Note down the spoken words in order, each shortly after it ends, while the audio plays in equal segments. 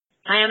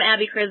Hi, I'm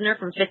Abby Krisner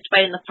from Fist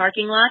Fight in the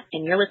Parking Lot,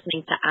 and you're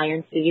listening to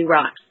Iron City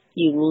Rocks.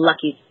 You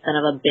lucky son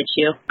of a bitch,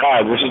 you.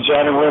 Hi, this is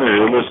Johnny Winter.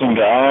 You're listening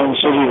to Iron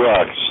City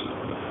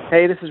Rocks.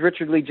 Hey, this is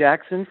Richard Lee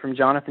Jackson from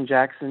Jonathan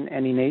Jackson,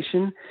 Any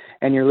Nation,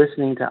 and you're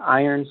listening to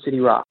Iron City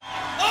Rocks.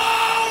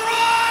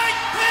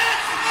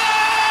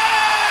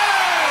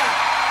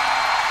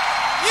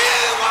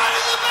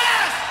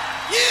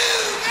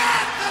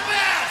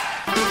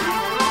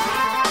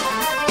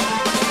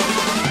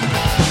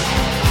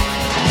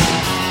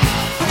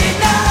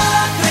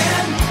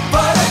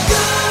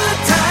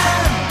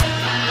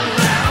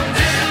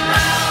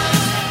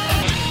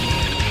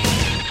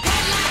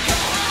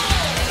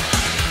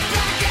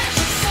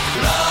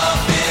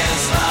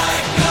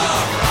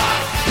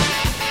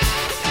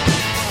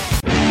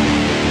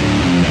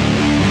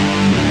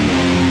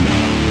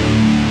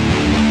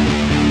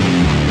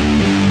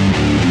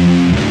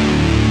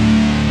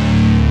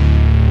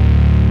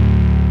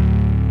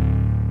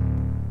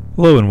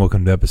 Hello and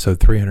welcome to episode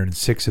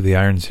 306 of the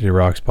Iron City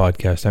Rocks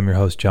podcast. I'm your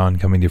host, John,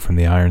 coming to you from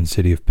the Iron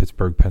City of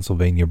Pittsburgh,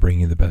 Pennsylvania, bringing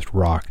you the best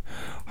rock,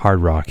 hard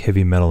rock,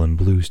 heavy metal, and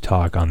blues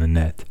talk on the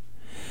net.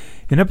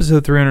 In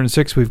episode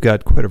 306, we've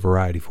got quite a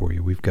variety for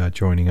you. We've got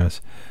joining us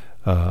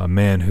a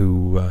man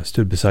who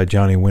stood beside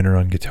Johnny Winter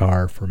on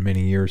guitar for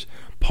many years,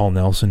 Paul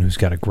Nelson, who's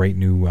got a great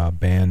new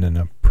band and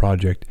a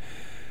project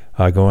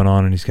going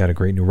on, and he's got a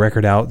great new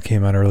record out,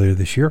 came out earlier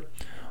this year.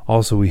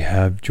 Also, we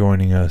have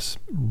joining us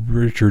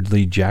Richard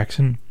Lee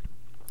Jackson,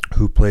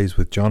 who plays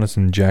with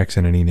Jonathan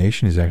Jackson and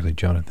E-Nation. He's actually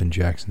Jonathan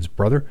Jackson's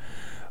brother.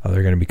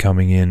 They're going to be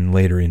coming in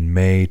later in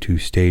May to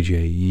Stage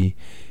AE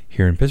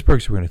here in Pittsburgh,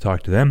 so we're going to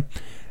talk to them.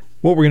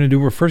 What we're going to do,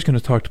 we're first going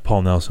to talk to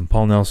Paul Nelson.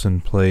 Paul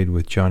Nelson played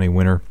with Johnny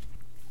Winter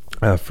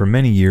for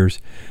many years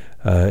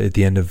at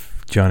the end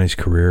of Johnny's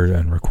career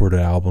and recorded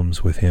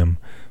albums with him.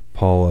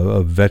 Paul,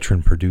 a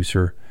veteran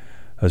producer,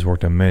 has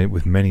worked on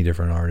with many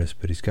different artists,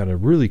 but he's got a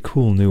really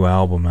cool new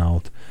album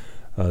out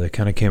that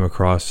kind of came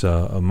across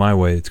my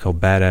way. It's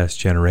called Badass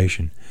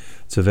Generation.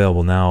 It's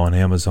available now on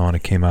Amazon.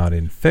 It came out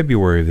in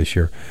February of this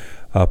year.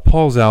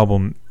 Paul's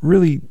album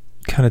really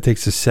kind of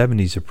takes a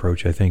 70s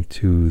approach, I think,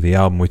 to the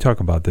album. We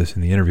talk about this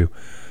in the interview,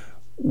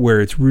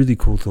 where it's really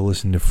cool to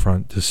listen to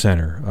front to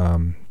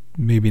center.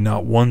 Maybe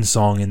not one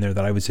song in there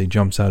that I would say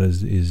jumps out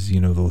as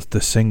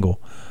the single,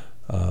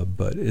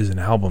 but as an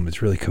album,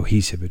 it's really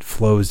cohesive. It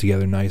flows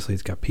together nicely.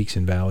 It's got peaks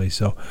and valleys.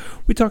 So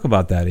we talk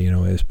about that,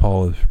 as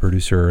Paul is a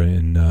producer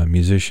and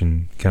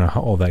musician, kind of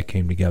how all that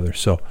came together.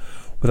 So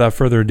without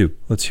further ado,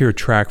 let's hear a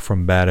track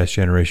from Badass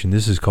Generation.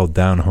 This is called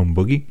Down Home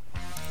Boogie.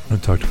 I'm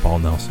going to talk to Paul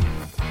Nelson.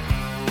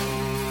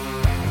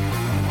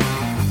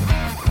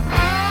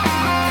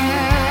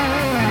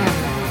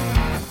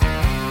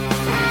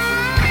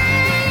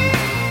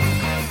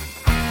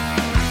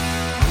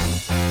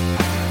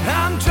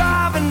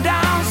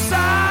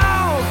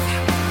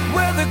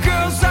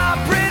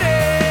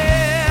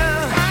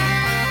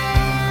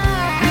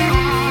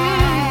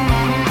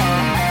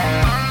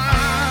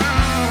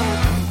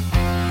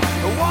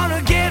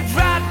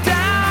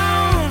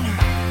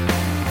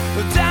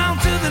 Down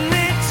to the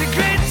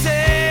nitty-gritty.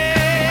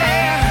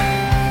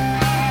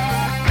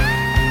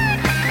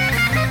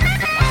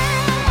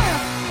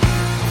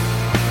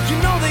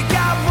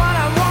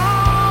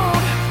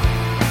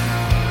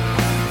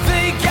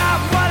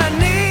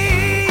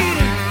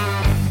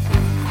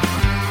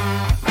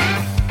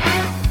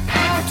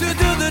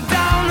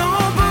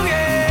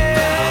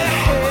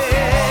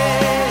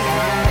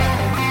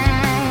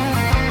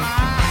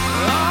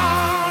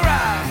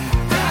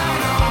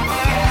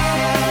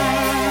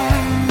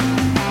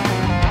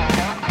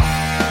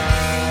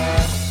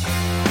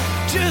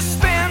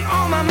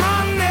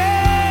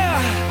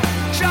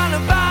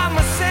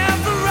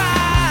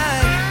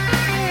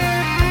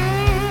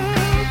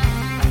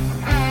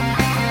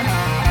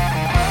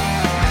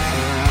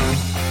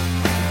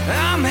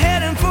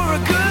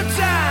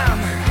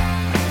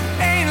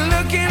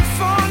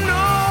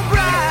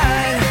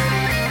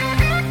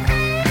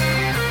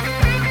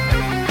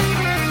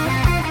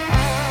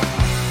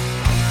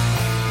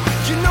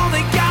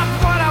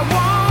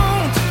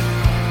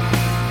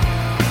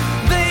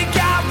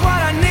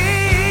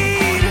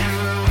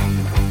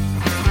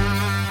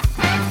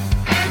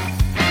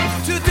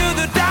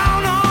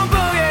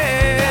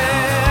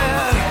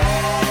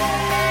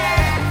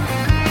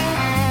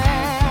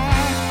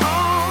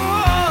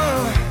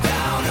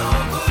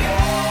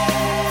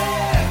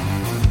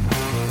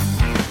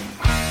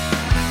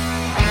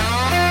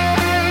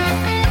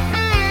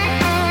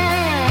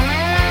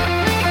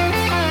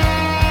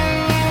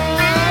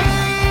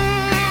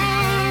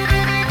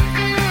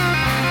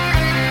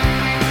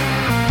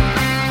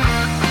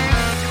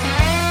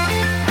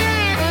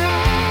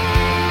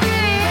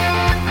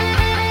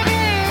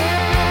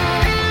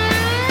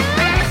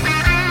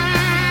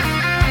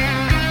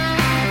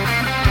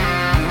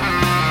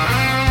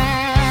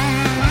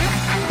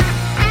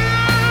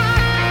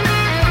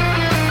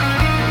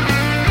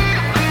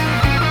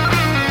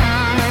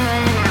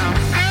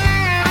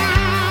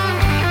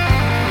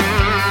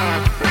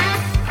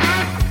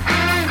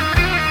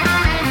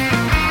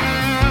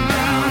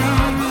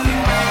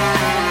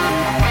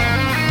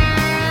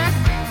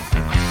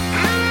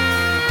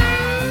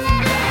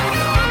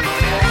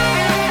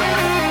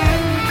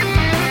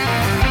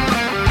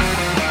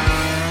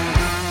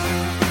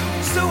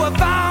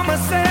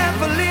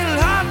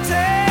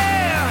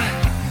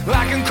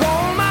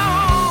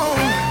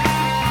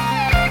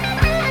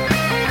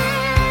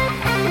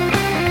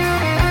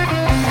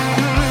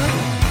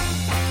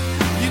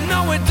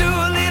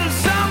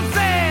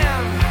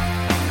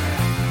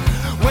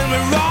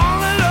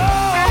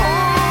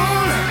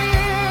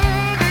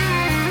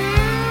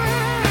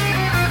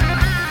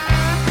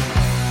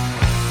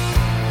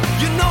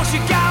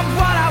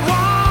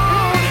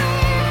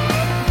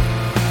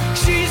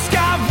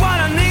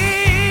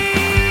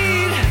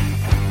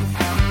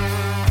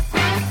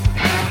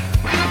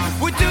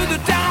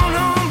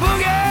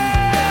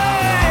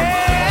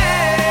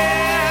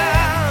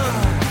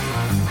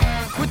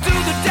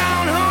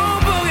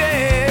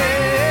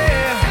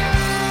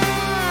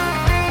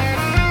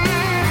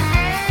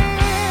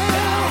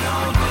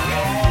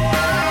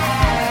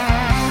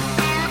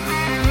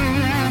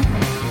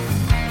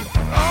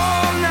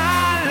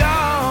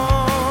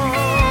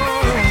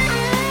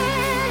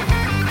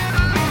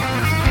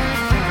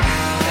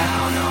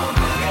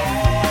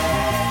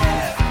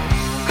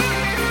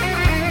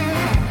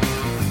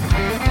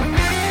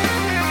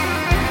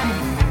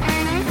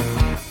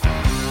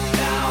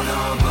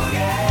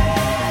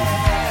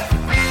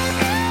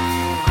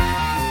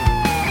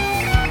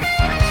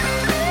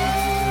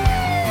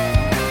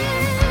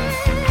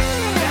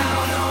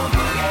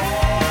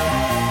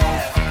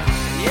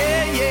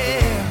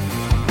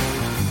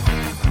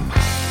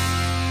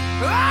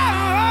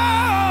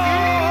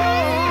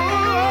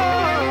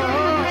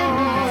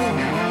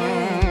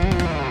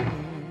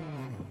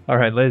 All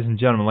right, ladies and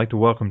gentlemen, I'd like to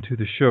welcome to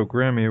the show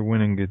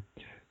Grammy-winning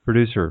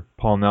producer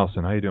Paul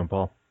Nelson. How you doing,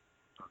 Paul?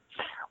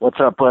 What's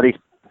up, buddy?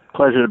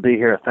 Pleasure to be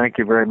here. Thank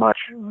you very much.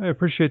 I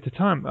appreciate the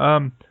time.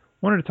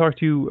 Wanted to talk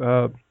to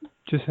you.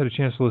 Just had a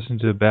chance to listen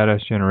to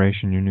Badass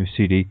Generation, your new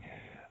CD.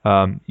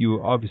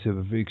 You obviously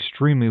have an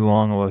extremely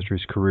long,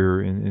 illustrious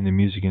career in the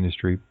music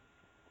industry.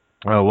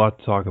 A lot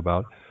to talk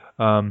about.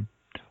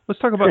 Let's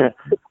talk about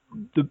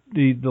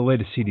the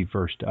latest CD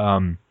first.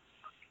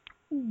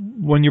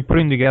 When you're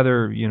putting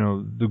together,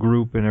 the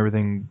group and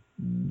everything,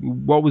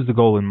 what was the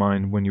goal in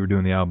mind when you were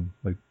doing the album?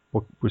 Like,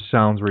 what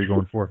sounds were you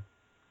going for?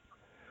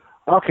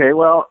 Okay,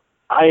 well,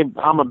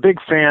 I'm a big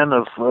fan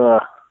of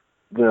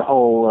the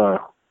whole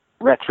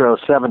retro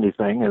 70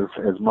 thing,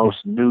 as most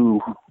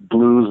new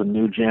blues and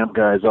new jam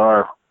guys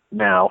are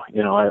now.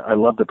 I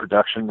love the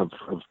production of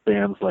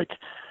bands like,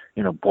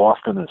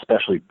 Boston,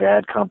 especially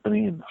Bad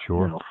Company and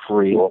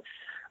Free,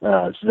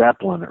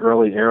 Zeppelin,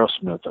 early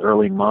Aerosmith,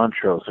 early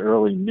Montrose,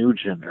 early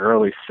Nugent,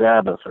 early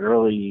Sabbath,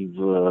 early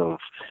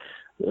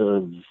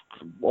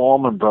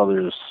Allman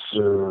Brothers,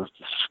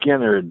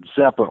 Skinner,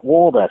 Zeppelin,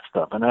 all that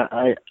stuff. And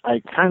I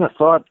kind of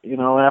thought,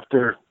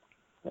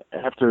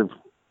 after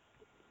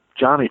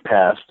Johnny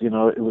passed, it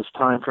was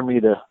time for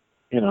me to,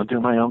 do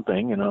my own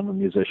thing. I'm a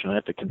musician. I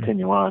have to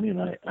continue on.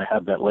 I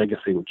have that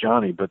legacy with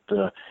Johnny. But,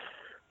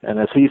 and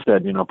as he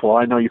said, Paul,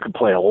 I know you can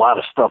play a lot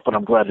of stuff, but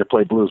I'm glad you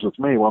play blues with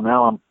me. Well,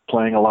 now I'm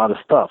playing a lot of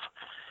stuff.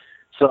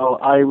 So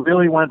I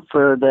really went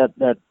for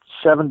that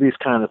 70s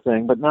kind of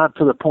thing, but not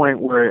to the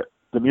point where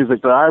the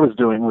music that I was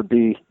doing would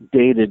be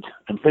dated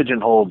and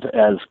pigeonholed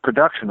as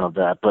production of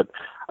that. But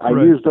I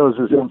used those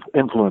as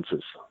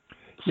influences.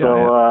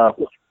 So,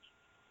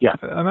 yeah.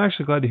 I'm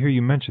actually glad to hear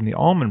you mention the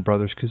Allman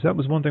Brothers, because that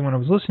was one thing when I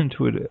was listening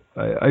to it,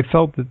 I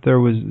felt that there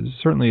was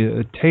certainly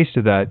a taste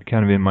of that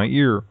kind of in my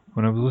ear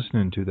when I was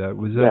listening to that.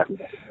 Was that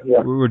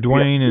were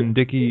Dwayne and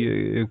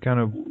Dickie kind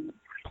of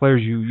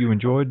players you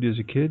enjoyed as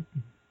a kid?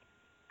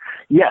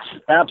 Yes,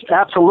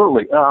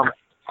 absolutely.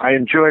 I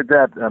enjoyed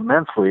that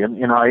immensely,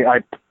 and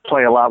I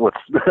play a lot with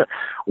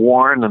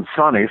Warren and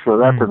Sonny, so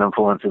that's an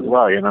influence as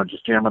well.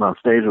 Just jamming on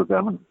stage with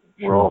them, and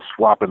we're all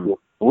swapping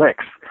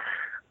licks.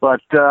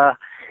 But I'm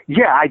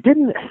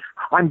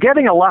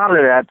getting a lot of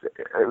that.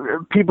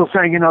 People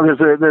saying, there's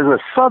a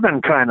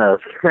southern kind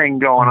of thing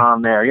going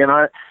on there,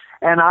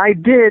 And I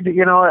did,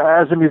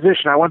 as a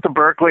musician, I went to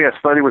Berkeley. I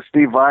studied with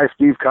Steve Vai,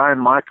 Steve Kahn,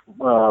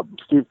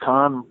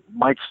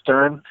 Mike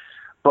Stern.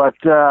 But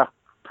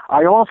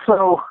I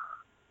also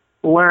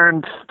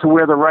learned to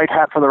wear the right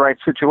hat for the right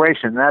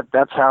situation.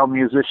 That's how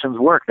musicians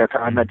work. That's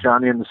how I met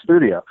Johnny in the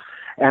studio.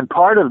 And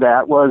part of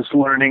that was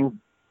learning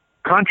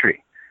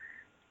country.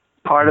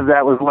 Part of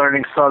that was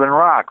learning southern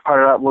rock.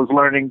 Part of that was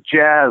learning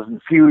jazz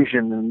and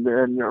fusion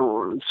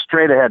and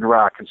straight ahead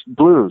rock and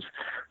blues.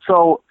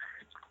 So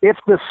if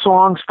the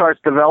song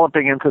starts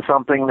developing into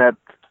something that's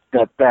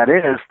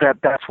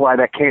why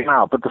that came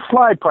out. But the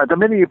slide part, the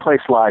minute you play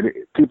slide,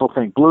 people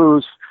think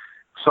blues,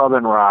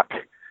 southern rock,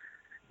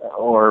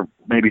 or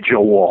maybe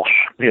Joe Walsh,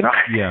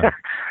 Yeah.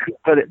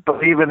 but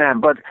even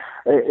then,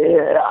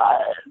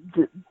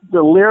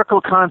 the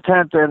lyrical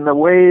content and the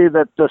way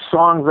that the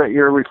songs that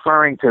you're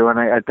referring to, and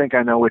I think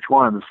I know which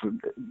ones,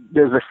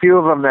 there's a few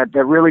of them that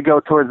really go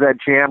towards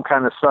that jam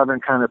kind of southern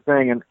kind of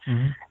thing,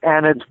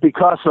 and it's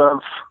because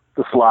of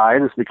the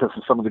slide, it's because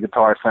of some of the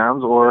guitar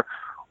sounds, or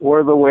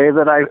the way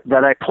that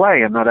I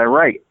play and that I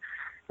write.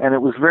 And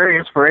it was very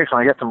inspirational.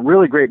 I got some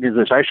really great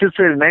musicians. I should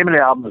say the name of the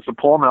album is the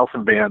Paul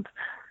Nelson Band,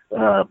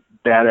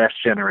 Badass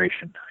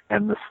Generation.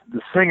 And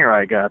the singer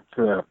I got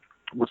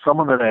was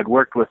someone that I had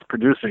worked with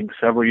producing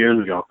several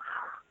years ago,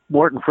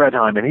 Morton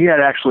Fredheim, and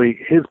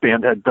his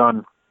band had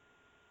done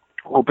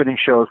opening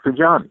shows for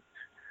Johnny.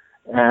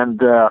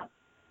 And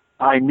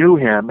I knew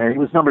him, and he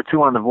was number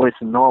 2 on The Voice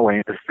in Norway.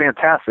 He's a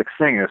fantastic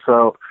singer.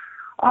 So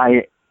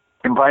I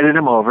invited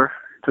him over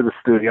to the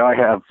studio. I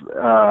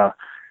have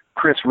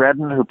Chris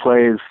Redden, who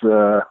plays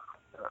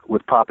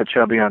with Papa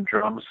Chubby on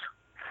drums,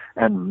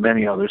 and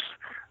many others.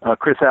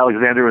 Chris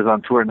Alexander is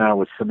on tour now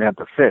with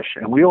Samantha Fish,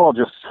 and we all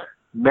just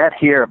met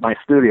here at my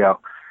studio,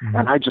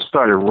 and I just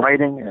started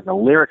writing, and the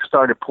lyrics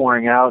started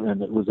pouring out,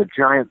 and it was a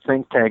giant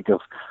think tank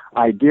of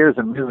ideas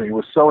and music. It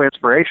was so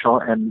inspirational,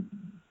 and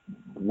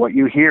what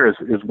you hear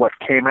is what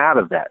came out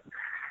of that.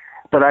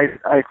 But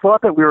I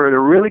thought that we were at a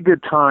really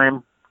good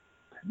time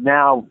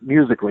now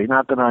musically,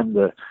 not that I'm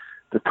the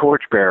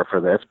torchbearer for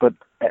this, but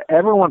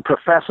everyone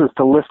professes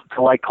to listen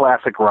to like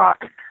classic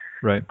rock.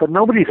 Right. But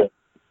nobody's,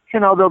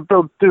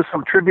 they'll do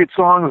some tribute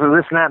songs or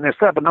this and that and this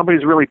that, but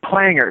nobody's really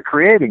playing it or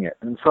creating it.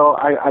 And so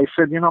I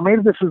said,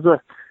 maybe this is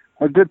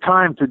a good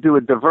time to do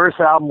a diverse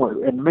album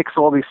and mix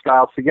all these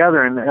styles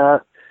together.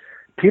 And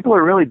people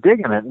are really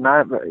digging it, and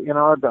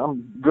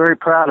I'm very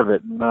proud of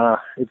it. And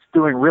it's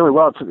doing really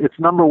well. It's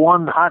number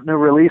 1 hot new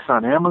release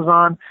on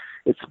Amazon.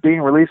 It's being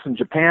released in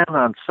Japan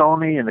on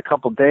Sony in a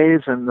couple of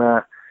days, and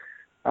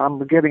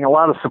I'm getting a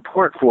lot of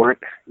support for it.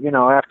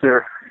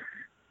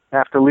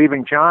 After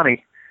leaving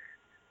Johnny,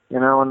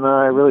 and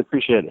I really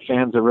appreciate it.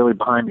 Fans are really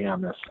behind me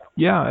on this.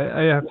 Yeah,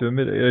 I have to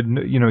admit,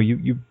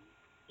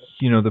 you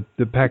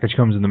the package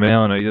comes in the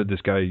mail, and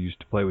this guy used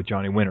to play with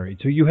Johnny Winter.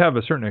 So you have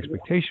a certain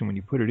expectation when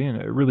you put it in.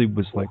 It really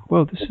was like,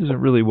 well, this isn't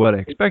really what I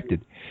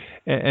expected.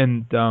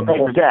 And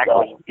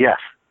exactly, yes.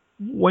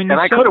 And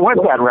I could have went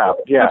that route.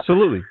 Yeah,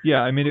 absolutely.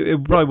 Yeah, I mean,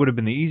 it probably would have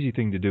been the easy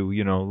thing to do.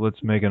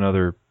 Let's make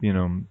another.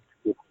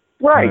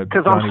 Right,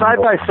 because I'm side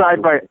by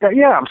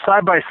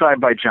side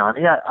by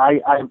Johnny.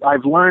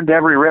 I've learned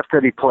every riff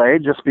that he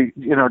played just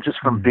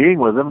from being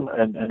with him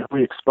and who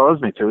he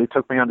exposed me to. He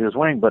took me under his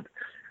wing. But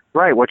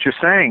right, what you're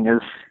saying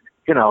is,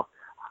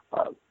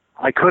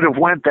 I could have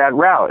went that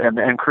route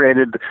and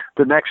created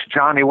the next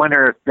Johnny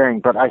Winter thing.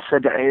 But I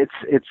said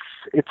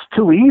it's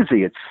too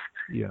easy.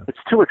 It's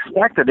too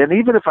expected. And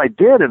even if I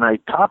did and I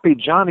copied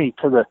Johnny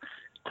to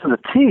the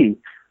T,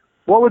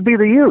 what would be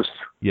the use?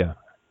 Yeah.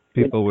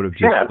 People would have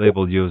just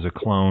labeled you as a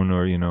clone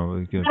or,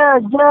 Yeah,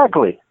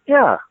 exactly.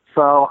 Yeah.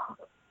 So,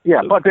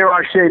 but there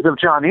are shades of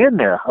Johnny in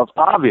there,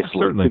 obviously,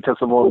 certainly, because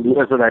of all the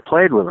years that I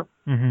played with him.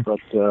 Mm-hmm. But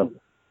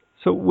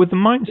so with the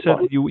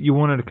mindset that you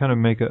wanted to kind of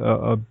make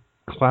a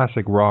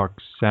classic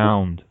rock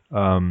sound,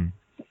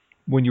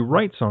 when you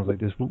write songs like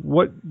this,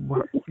 what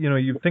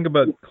you think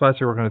about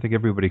classic rock, and I think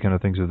everybody kind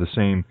of thinks of the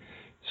same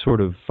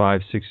sort of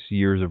 5-6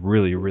 years of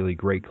really, really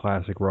great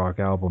classic rock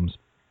albums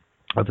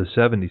of the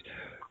 70s.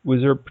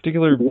 Was there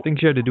particular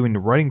things you had to do in the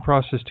writing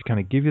process to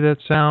kind of give you that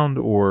sound,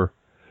 or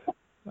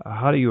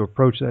how do you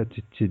approach that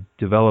to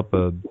develop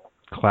a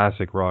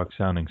classic rock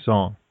sounding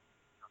song?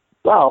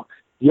 Well,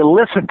 you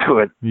listen to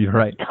it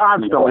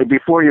constantly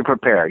before you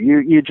prepare.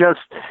 You're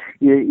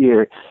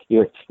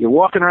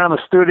walking around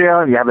the studio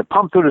and you have it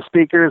pumped through the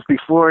speakers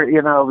before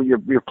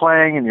you're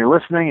playing and you're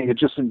listening and you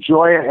just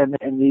enjoy it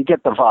and you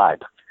get the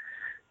vibe.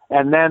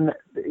 And then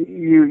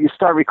you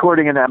start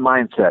recording in that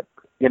mindset.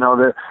 We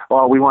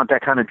want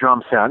that kind of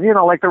drum sound.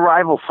 Like the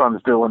Rival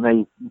Sons do when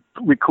they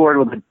record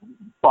with the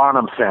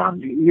Bonham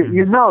sound.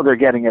 You know they're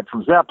getting it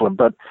from Zeppelin,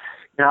 but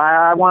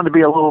I wanted to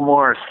be a little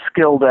more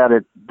skilled at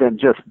it than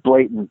just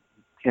blatant,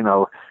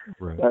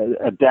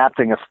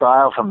 adapting a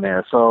style from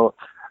there. So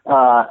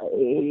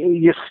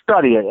you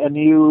study it and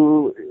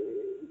you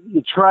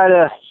try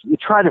to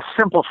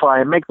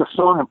simplify and make the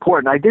song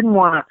important. I didn't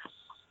want to.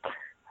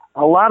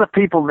 A lot of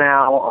people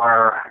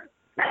now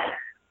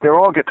they're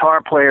all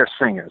guitar player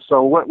singers.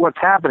 So what's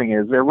happening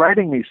is they're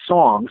writing these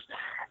songs,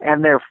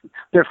 and they're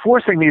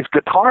forcing these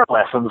guitar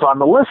lessons on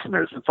the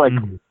listeners. It's like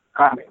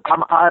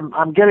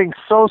I'm getting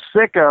so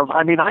sick of.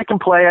 I mean, I can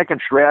play, I can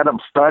shred, I'm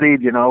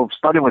studied.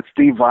 Studying with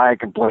Steve Vai, I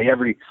can play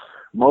every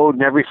mode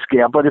and every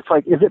scale. But it's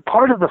like, is it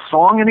part of the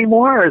song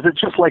anymore, or is it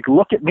just like,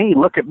 look at me?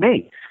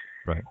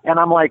 Right. And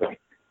I'm like,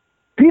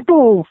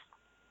 people,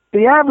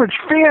 the average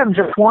fan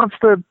just wants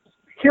to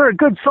hear a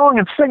good song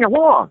and sing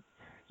along.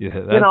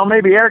 Yeah,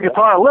 maybe air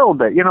guitar a little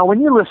bit.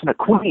 When you listen to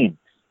Queen,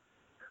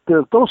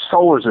 those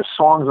solos are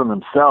songs in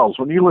themselves.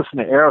 When you listen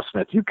to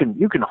Aerosmith, you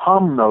can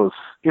hum those.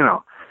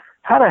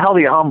 How the hell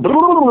do you hum?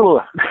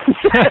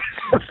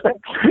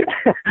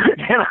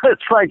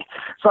 It's like,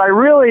 so I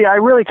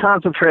really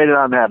concentrated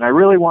on that, and I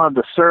really wanted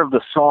to serve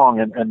the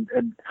song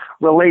and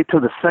relate to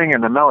the singer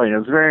and the melody. It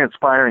was very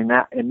inspiring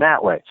in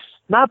that way.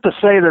 Not to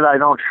say that I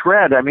don't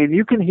shred. I mean,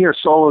 you can hear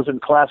solos in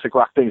classic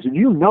rock things, and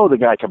the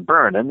guy can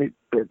burn.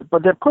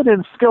 But they're put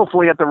in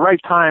skillfully at the right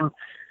time,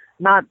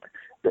 not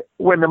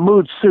when the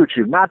mood suits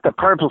you, not to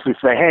purposely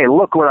say, hey,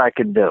 look what I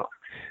can do.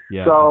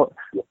 Yeah. So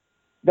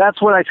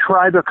that's what I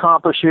tried to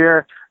accomplish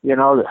here,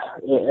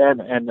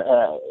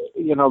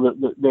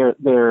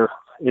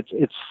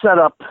 it's set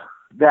up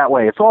that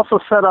way. It's also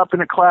set up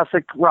in a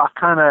classic rock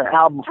kind of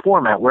album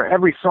format where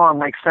every song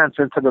makes sense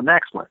into the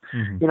next one.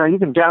 Mm-hmm. You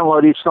can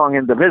download each song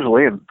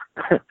individually and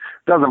it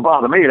doesn't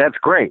bother me. That's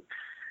great.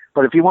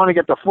 But if you want to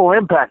get the full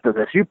impact of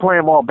this, you play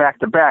them all back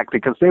to back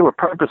because they were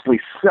purposely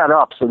set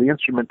up so the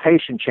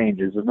instrumentation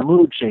changes and the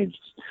mood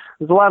changes.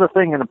 There's a lot of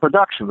thing in the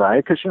production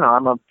value because,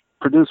 I'm a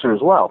producer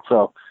as well.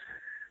 So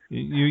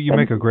you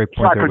make a great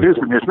point. Try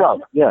producing yourself,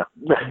 yeah.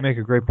 You make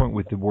a great point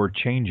with the word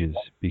changes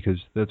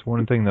because that's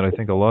one thing that I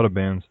think a lot of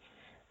bands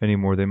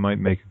anymore, they might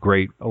make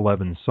great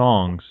 11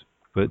 songs,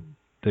 but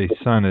they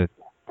kind of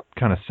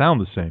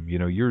sound the same.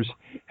 Yours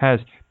has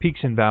peaks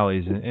and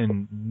valleys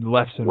and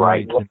lefts and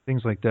rights and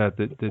things like that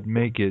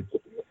make it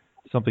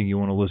something you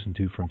want to listen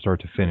to from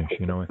start to finish.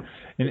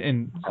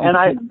 And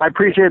I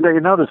appreciate that you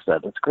noticed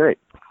that. That's great.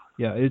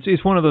 Yeah,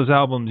 it's one of those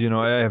albums.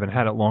 I haven't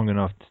had it long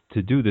enough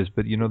to do this,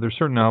 but there's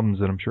certain albums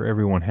that I'm sure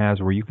everyone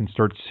has where you can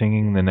start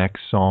singing the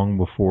next song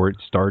before it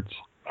starts.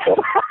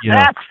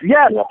 Yes,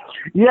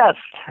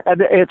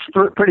 and it's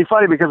pretty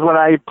funny because when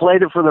I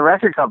played it for the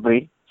record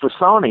company for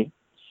Sony,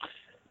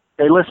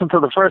 they listened to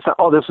the first.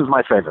 Oh, this is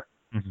my favorite.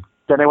 Mm-hmm.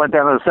 Then they went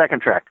down to the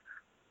second track.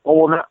 Oh,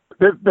 well, no,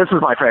 this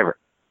is my favorite.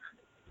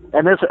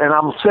 And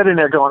I'm sitting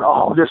there going,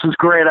 oh, this is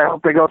great. I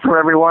hope they go through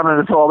every one and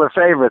it's all their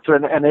favorites.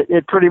 And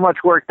it pretty much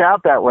worked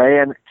out that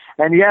way.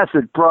 And yes,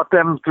 it brought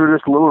them through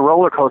this little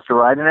roller coaster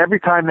ride. And every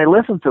time they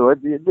listen to it,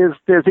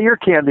 there's ear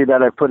candy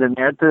that I put in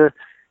there to,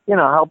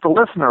 help the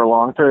listener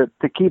along to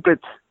keep it,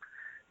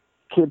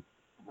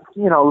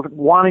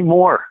 wanting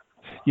more.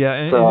 Yeah,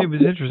 and it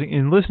was interesting.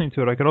 In listening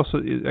to it, I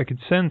could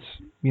sense,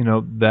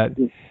 that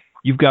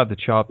you've got the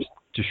chops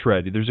to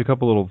shred. There's a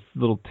couple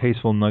little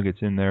tasteful nuggets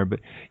in there, but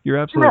you're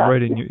absolutely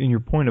right in your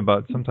point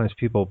about sometimes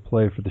people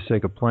play for the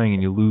sake of playing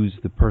and you lose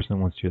the person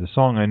that wants to hear the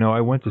song. I know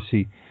I went to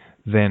see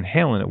Van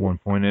Halen at one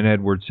point, and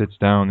Edward sits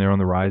down there on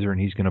the riser and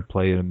he's going to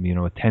play a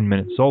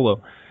 10-minute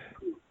solo.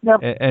 Yep.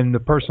 And the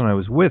person I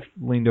was with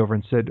leaned over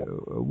and said,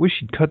 "I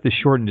wish you'd cut this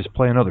short and just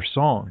play another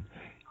song."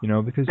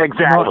 Because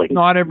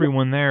not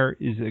everyone there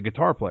is a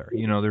guitar player.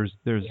 There's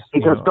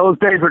because those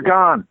days are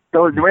gone.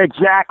 Those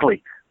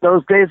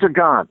days are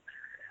gone.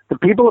 The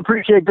people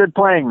appreciate good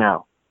playing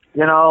now.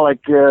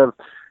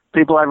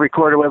 People I've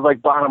recorded with,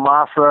 like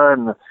Bonamassa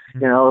and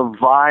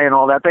Vi and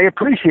all that. They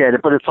appreciate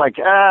it, but it's like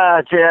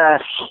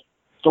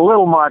it's a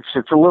little much.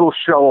 It's a little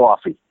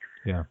show-offy.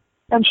 Yeah.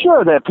 And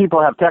sure that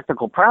people have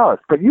technical prowess,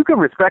 but you can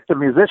respect a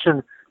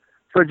musician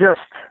for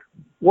just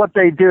what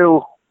they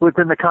do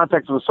within the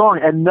context of the song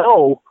and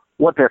know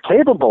what they're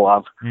capable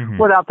of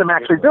without them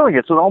actually doing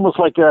it. So it's almost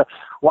like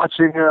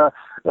watching,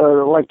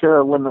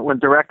 when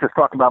directors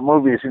talk about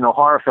movies,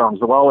 horror films.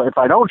 Well, if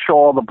I don't show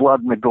all the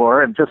blood and the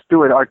gore and just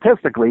do it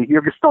artistically,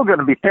 you're still going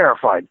to be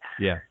terrified.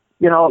 Yeah.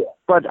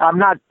 But I'm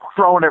not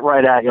throwing it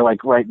right at you,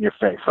 like right in your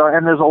face. So,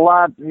 and there's a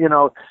lot,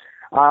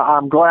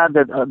 I'm glad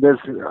that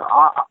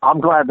I'm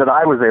glad that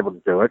I was able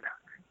to do it.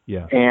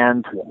 Yeah.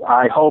 And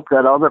I hope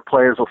that other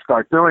players will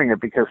start doing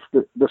it because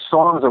the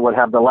songs are what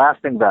have the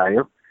lasting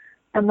value.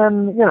 And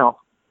then,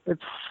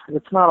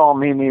 it's not all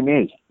me.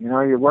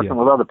 You're working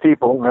with other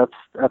people.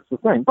 That's the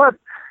thing. But,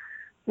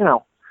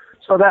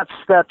 so that's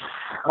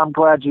I'm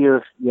glad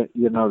you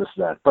noticed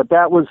that. But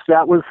that was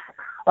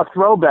a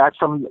throwback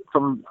from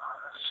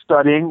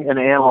studying and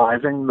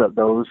analyzing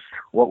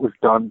what was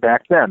done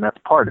back then. That's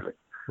part of it.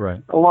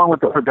 Right. Along with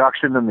the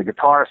production and the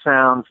guitar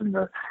sounds and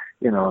the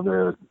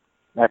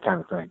that kind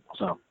of thing.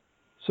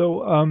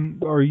 So,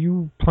 are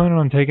you planning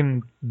on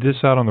taking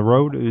this out on the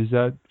road? Is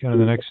that kind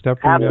of the next step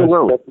for you guys?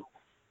 Absolutely.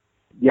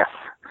 Yes.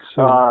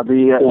 So,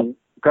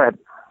 go ahead.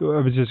 I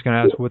was just going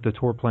to ask what the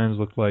tour plans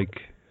look like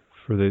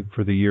for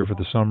the year, for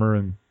the summer,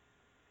 and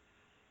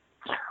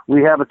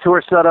we have a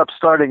tour set up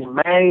starting in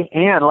May,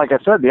 and like I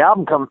said, the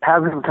album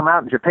hasn't even come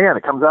out in Japan.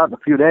 It comes out in a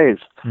few days.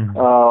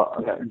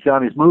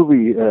 Johnny's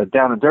movie,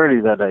 Down and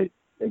Dirty, that I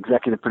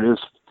executive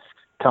produced,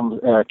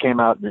 came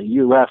out in the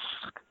U.S.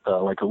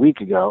 Like a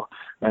week ago,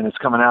 and it's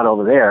coming out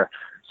over there.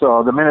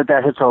 So the minute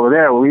that hits over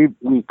there, we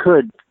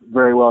could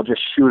very well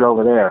just shoot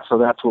over there. So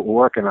that's what we're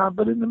working on.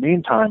 But in the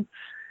meantime,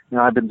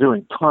 I've been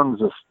doing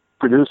tons of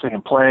producing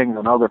and playing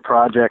on other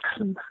projects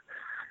and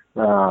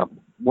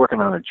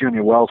working on a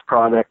Junior Wells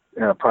project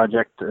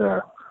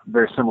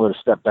very similar to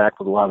Step Back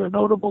with a lot of the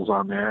notables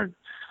on there.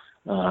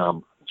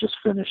 And, just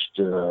finished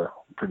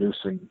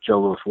producing Joe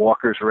Louis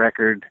Walker's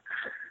record.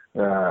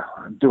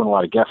 I'm doing a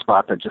lot of guest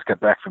spots. I just got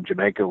back from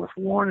Jamaica with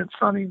Warren and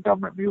Sonny and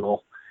Government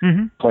Mule,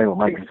 playing with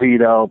Mike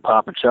Vito,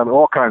 Pop and Shove,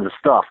 all kinds of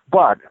stuff.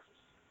 But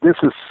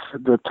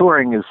the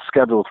touring is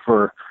scheduled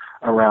for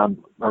around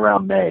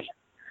May,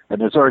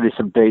 and there's already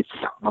some dates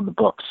on the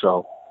books,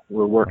 so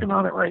we're working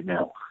on it right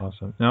now.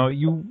 Awesome. Now,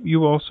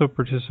 you also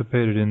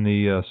participated in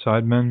the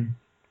Sidemen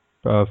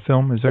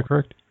film, is that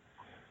correct?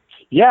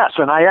 Yes,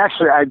 and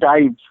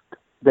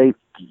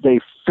they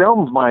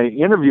filmed my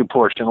interview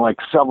portion like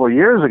several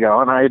years ago,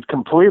 and I had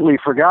completely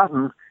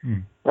forgotten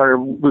or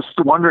was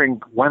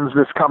wondering when's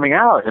this coming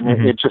out, and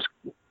it just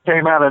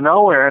came out of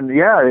nowhere. And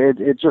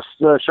it just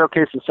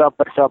showcased the South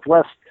by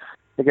Southwest,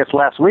 I guess,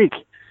 last week.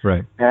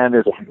 Right. And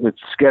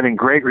it's getting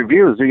great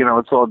reviews.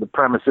 It's all the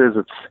premises.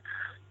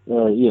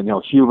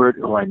 It's Hubert,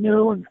 who I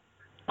knew, and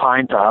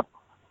Pine Top.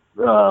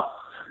 They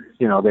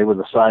were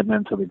the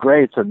sidemen to the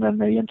greats, and then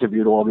they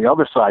interviewed all the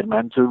other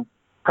sidemen to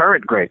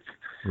current greats.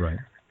 Right.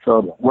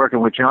 So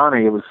working with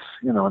Johnny, it was,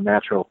 a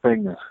natural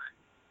thing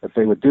that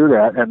they would do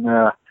that. And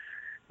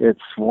it's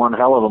one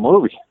hell of a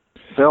movie,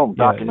 film,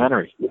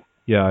 documentary.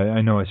 Yeah,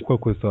 I know. I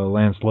spoke with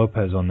Lance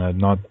Lopez on that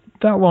not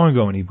that long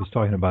ago, and he was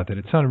talking about that.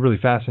 It sounded really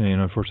fascinating.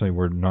 Unfortunately,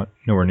 we're not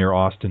nowhere near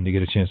Austin to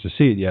get a chance to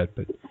see it yet,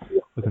 but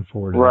looking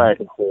forward to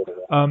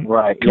that.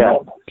 Right,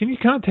 Can you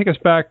kind of take us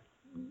back?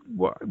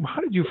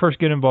 How did you first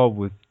get involved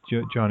with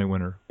Johnny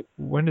Winter?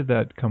 When did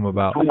that come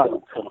about?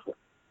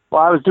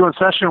 Well, I was doing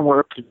session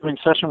work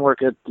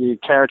at the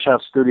Carriage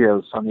House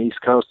Studios on the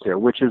East Coast here,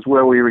 which is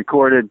where we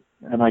recorded,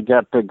 and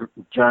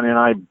Johnny and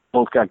I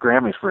both got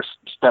Grammys for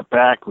Step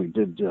Back. We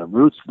did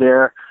Roots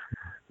there.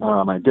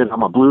 I'm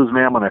a Blues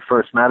Man when I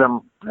first met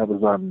him. That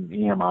was on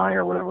EMI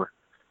or whatever.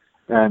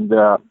 And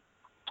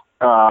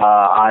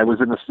I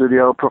was in the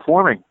studio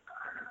performing,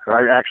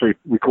 or actually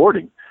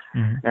recording.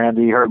 And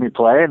he heard me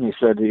play, and he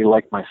said he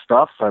liked my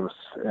stuff.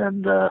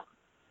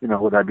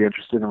 Would I be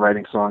interested in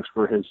writing songs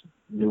for his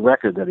new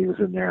record that he was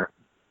in there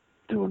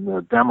doing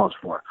the demos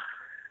for?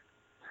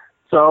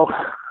 So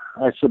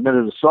I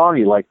submitted a song.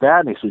 He liked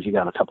that, and he says, "You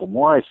got a couple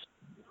more?" I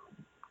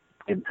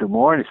gave him 2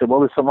 more, and he said, "Well,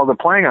 there's some other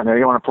playing on there.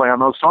 You want to play on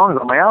those songs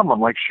on my album?"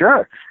 I'm like,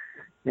 "Sure."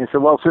 And he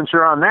said, "Well, since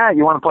you're on that,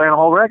 you want to play on the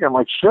whole record?" I'm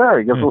like, "Sure."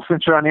 He goes, "Well,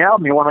 since you're on the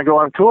album, you want to go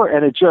on tour?"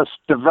 And it just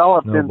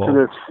developed into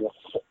this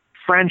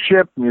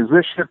friendship,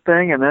 musician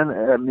thing, and then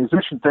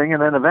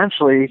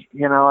eventually,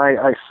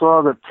 I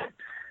saw that,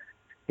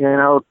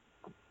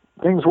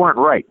 things weren't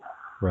right.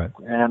 Right.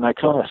 And I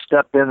kind of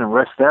stepped in and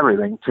risked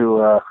everything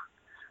to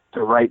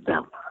write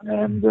them.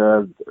 And,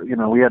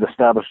 we had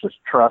established this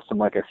trust and,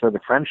 like I said, the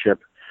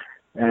friendship.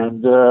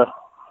 And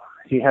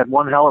he had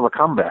one hell of a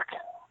comeback.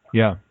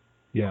 Yeah.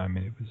 Yeah, I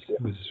mean,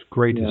 it was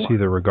great to see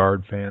the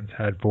regard fans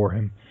had for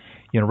him,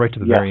 right to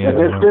the very end.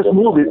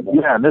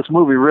 This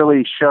movie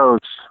really shows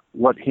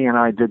what he and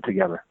I did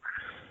together.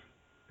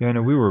 Yeah, I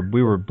know we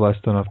were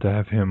blessed enough to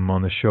have him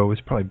on the show. It's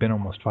probably been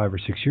almost 5 or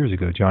 6 years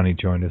ago. Johnny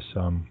joined us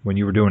when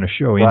you were doing a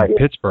show in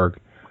Pittsburgh.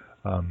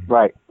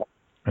 Right.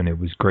 And it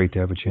was great to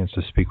have a chance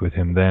to speak with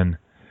him then.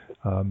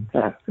 Do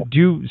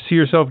you see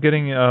yourself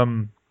getting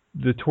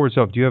the tour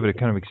itself? Do you have a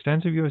kind of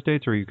extensive U.S.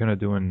 dates, or are you kind of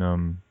doing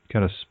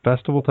kind of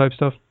festival type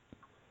stuff?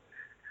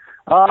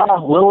 A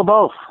little of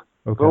both.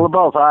 Okay. A little of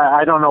both.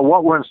 I don't know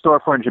what we're in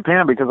store for in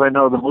Japan because I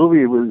know the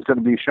movie was going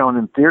to be shown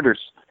in theaters.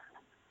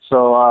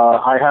 So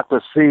I have to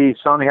see.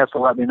 Sony has to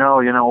let me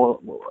know,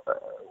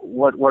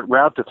 what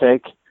route to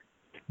take,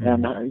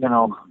 and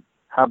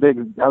how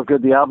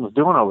good the album's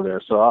doing over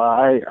there. So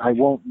I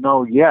won't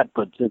know yet,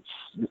 but it's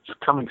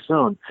coming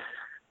soon,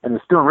 and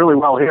it's doing really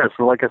well here.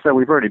 So like I said,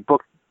 we've already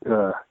booked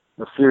a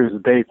series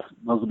of dates.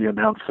 Those will be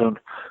announced soon.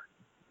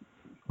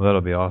 Well,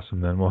 that'll be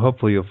awesome then. Well,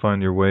 hopefully you'll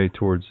find your way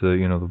towards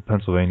the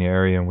Pennsylvania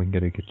area, and we can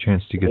get a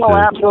chance to get. Oh,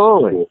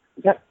 absolutely.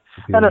 Yeah.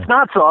 And if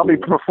not so, I'll be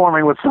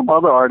performing with some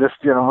other artist,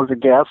 as a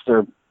guest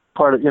or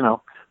part of,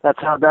 that's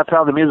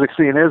how the music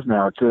scene is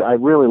now. I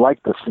really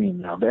like the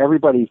scene now.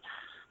 Everybody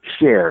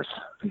shares.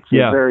 It's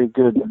very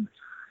good.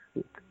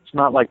 It's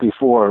not like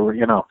before, where,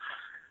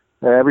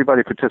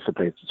 everybody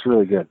participates. It's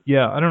really good.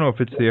 Yeah, I don't know if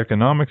it's the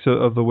economics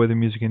of the way the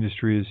music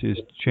industry is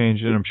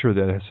changed, and I'm sure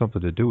that has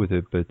something to do with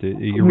it, but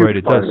you're right,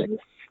 it does.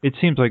 It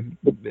seems like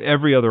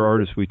every other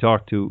artist we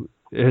talk to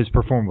has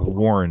performed with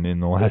Warren in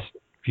the last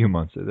few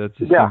months. That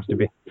just seems to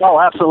be.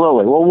 Oh,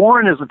 absolutely. Well,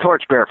 Warren is the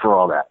torchbearer for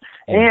all that,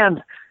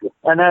 and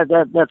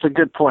that's a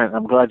good point.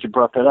 I'm glad you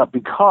brought that up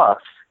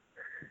because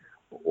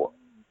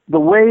the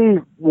way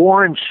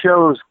Warren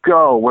shows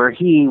go, where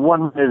he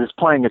 1 minute is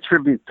playing a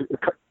tribute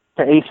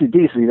to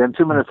AC/DC, then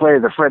 2 minutes later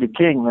to Freddie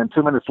King, then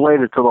 2 minutes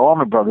later to the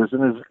Allman Brothers,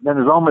 and then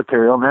his own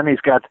material, and then he's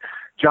got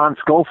John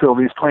Scofield.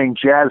 He's playing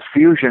jazz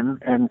fusion,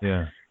 and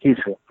he's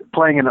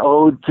playing an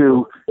ode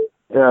to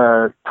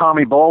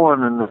Tommy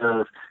Bolin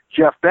and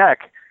Jeff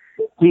Beck.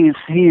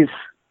 He's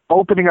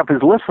opening up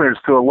his listeners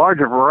to a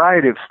larger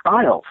variety of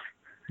styles.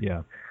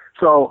 Yeah.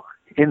 So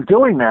in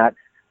doing that,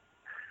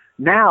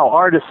 now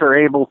artists are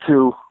able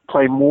to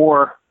play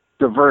more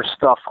diverse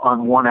stuff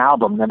on one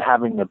album than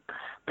having to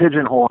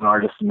pigeonhole an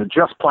artist into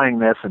just playing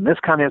this and this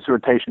kind of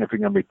instrumentation if you're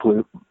going to be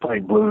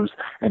playing blues,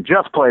 and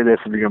just play this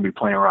if you're going to be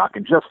playing rock,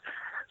 and just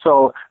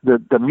so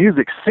the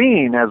music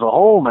scene as a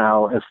whole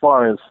now, as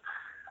far as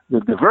the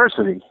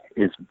diversity,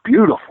 is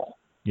beautiful.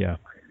 Yeah.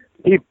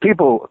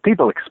 People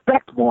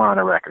expect more on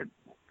a record.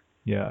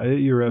 Yeah,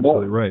 you're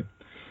absolutely right.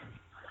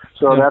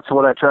 So that's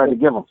what I try to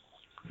give them.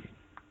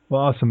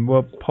 Well, awesome.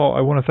 Well, Paul,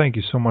 I want to thank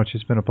you so much.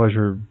 It's been a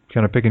pleasure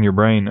kind of picking your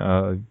brain,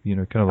 kind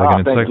of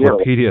like an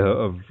encyclopedia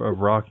of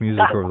rock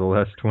music over the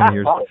last 20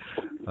 years.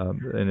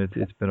 And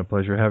it's been a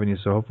pleasure having you,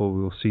 so hopefully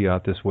we'll see you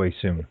out this way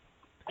soon.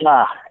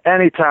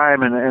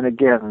 Anytime, and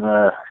again, and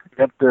the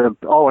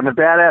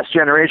Badass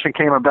Generation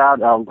came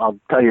about. I'll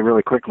tell you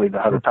really quickly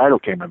how the title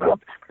came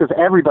about, because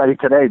everybody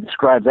today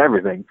describes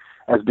everything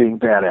as being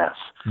badass.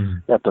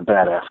 That's a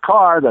badass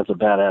car, that's a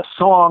badass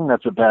song,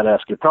 that's a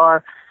badass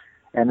guitar.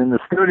 And in the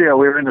studio,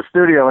 we were in the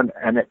studio,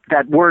 and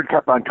that word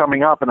kept on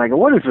coming up, and I go,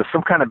 what is this,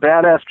 some kind of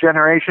badass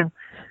generation?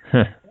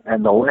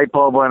 And the light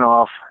bulb went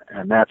off,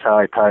 and that's how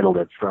I titled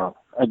it. So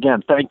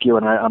again, thank you,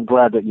 and I'm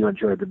glad that you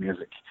enjoyed the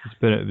music.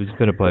 It's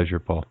been a pleasure,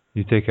 Paul.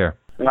 You take care.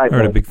 All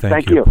right, a big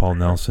thank you to Paul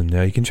Nelson.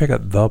 You can check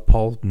out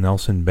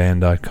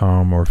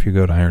thepaulnelsonband.com, or if you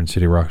go to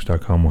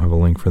IronCityRocks.com, we'll have a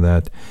link for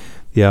that.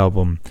 The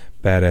album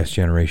Badass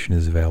Generation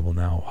is available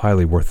now.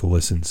 Highly worth a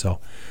listen. So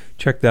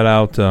check that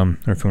out, or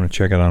if you want to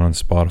check it out on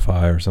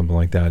Spotify or something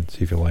like that,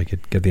 see if you like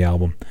it, get the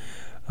album.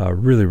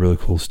 Really, really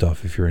cool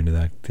stuff if you're into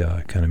that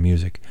kind of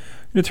music.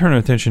 I'm going to turn our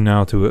attention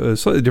now to a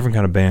slightly different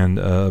kind of band,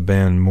 a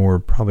band more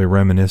probably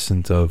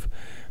reminiscent of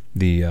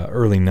the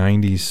early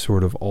 90s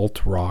sort of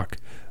alt rock.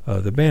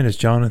 The band is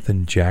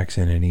Jonathan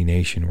Jackson and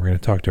E-Nation. We're going to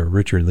talk to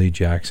Richard Lee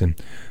Jackson,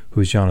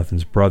 who is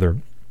Jonathan's brother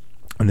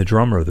and the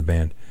drummer of the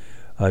band.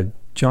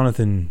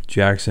 Jonathan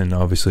Jackson,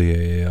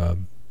 obviously a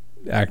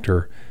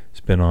actor, has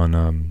been on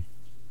a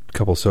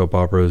couple soap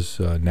operas,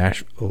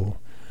 Nashville,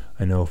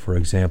 I know, for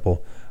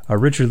example.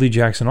 Richard Lee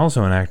Jackson,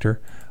 also an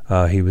actor.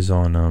 He was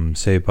on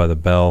Saved by the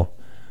Bell,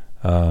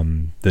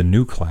 The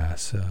New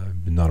Class.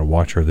 Not a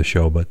watcher of the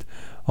show, but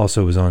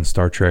also was on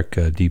Star Trek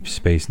Deep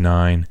Space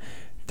Nine.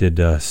 Did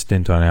a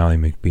stint on Ally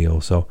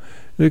McBeal. So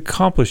an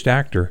accomplished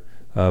actor,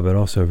 but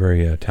also a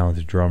very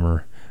talented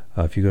drummer.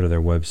 If you go to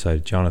their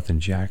website,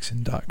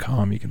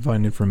 jonathanjackson.com, you can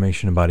find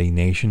information about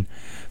E-Nation.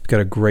 They've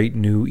got a great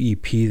new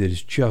EP that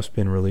has just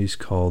been released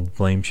called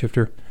Blame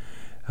Shifter.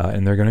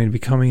 and they're going to be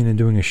coming in and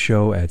doing a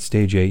show at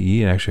Stage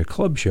AE, and actually a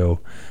club show,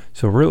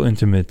 so a real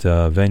intimate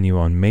venue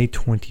on May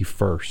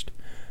 21st.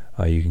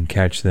 You can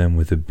catch them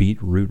with the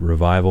Beetroot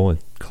Revival at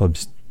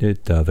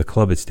the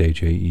club at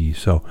Stage AE.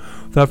 So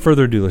without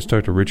further ado, let's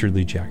talk to Richard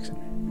Lee Jackson.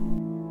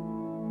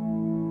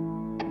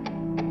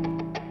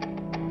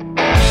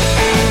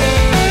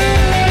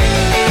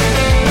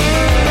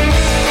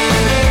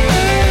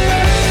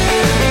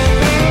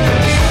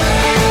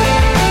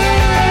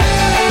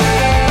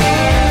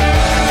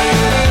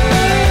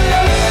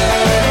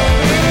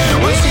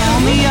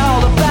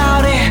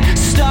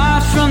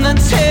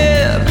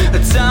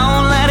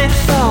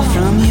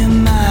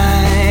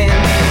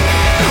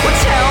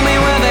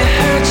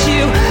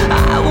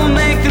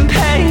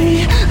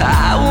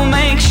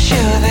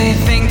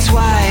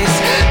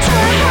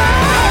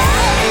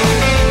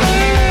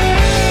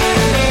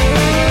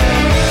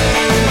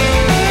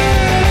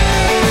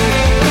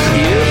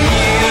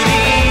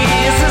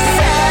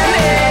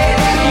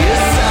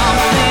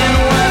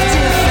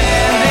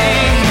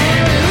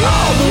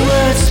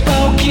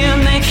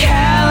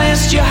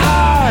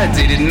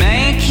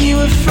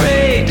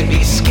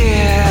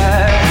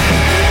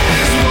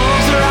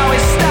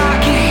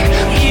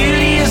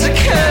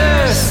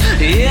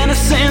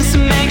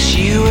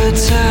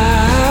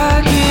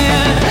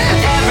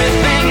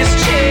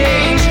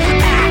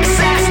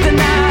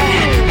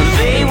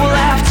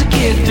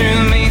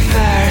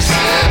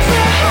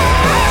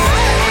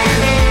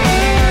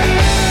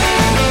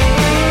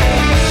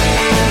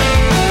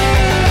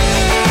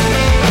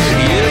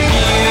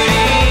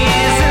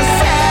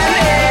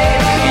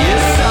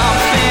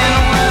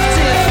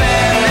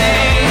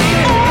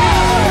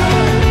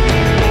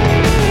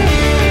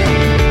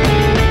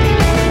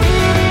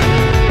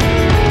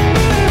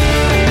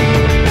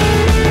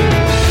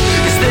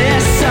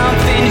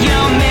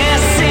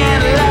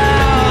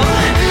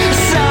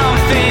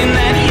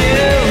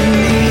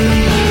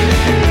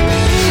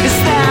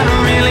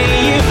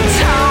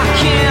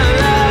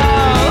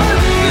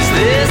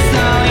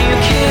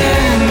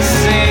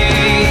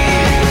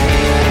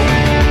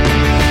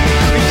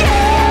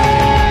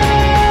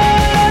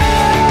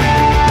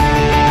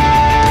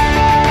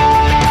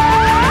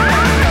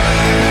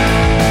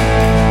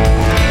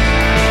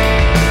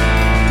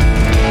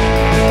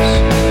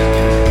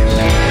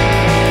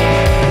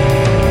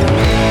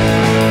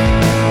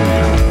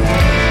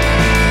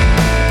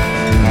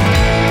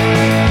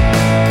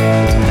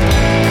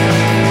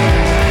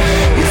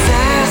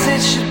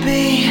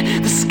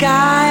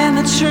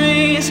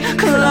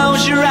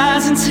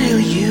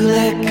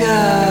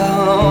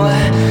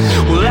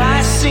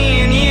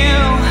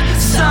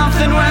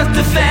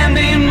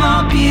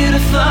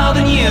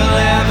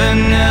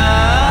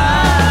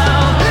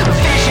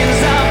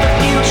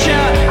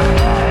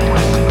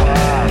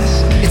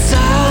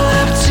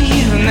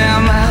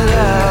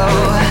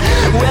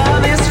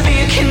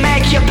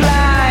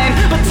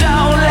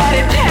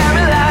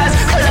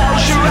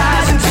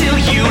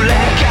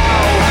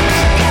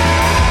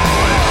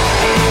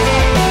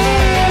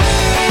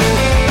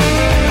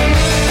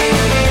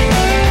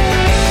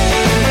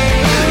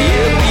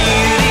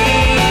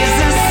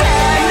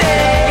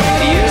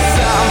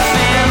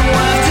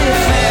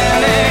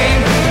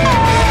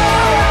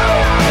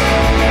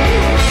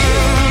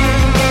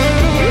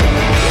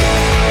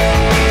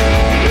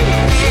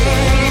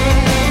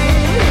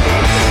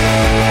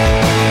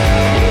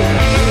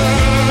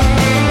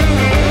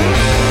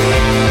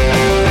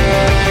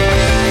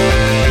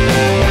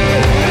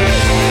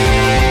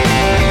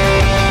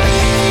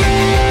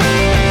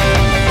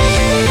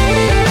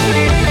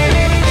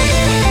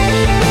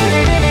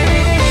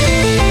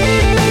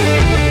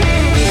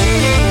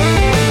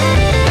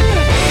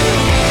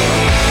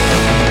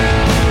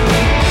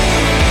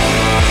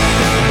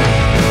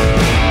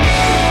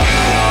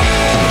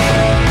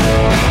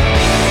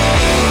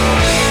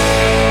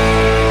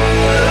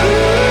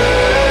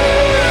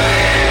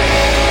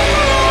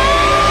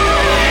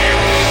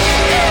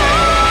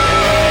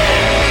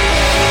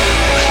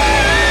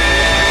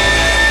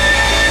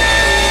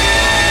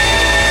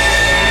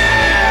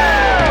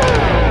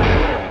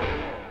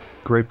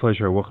 Great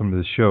pleasure. Welcome to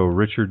the show,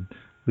 Richard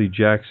Lee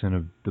Jackson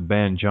of the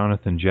band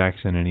Jonathan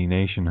Jackson and E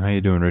Nation. How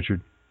you doing,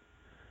 Richard?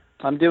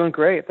 I'm doing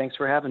great. Thanks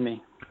for having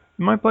me.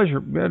 My pleasure.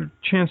 We had a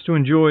chance to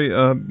enjoy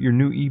your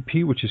new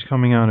EP, which is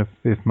coming out,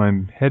 if my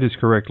head is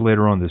correct,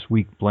 later on this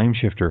week, Blame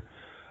Shifter.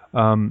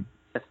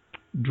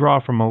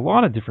 Draw from a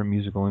lot of different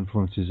musical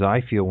influences,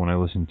 I feel, when I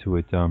listen to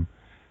it.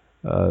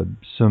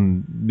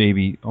 Some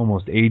maybe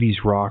almost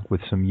 80s rock with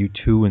some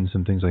U2 and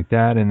some things like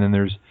that, and then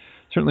there's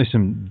certainly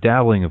some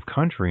dabbling of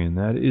country in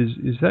that.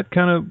 Is that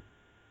kind of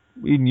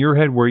in your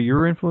head where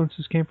your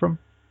influences came from?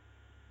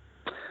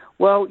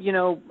 Well,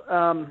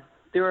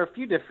 there are a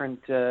few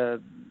different,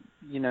 kind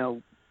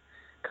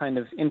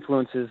of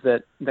influences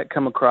that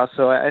come across.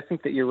 So I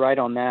think that you're right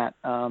on that.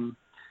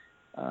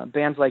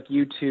 Bands like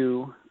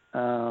U2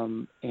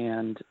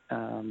 and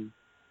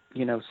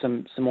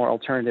some more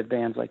alternative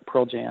bands like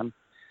Pearl Jam,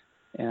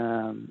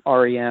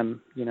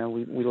 REM.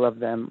 We love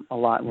them a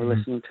lot, and we're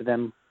listening to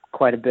them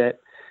quite a bit.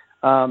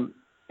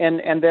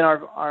 And then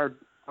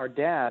our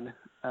dad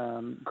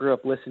grew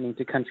up listening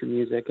to country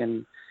music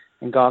and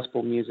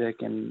gospel music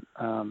and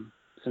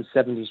some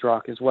 70s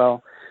rock as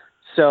well.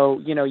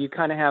 So, you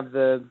kind of have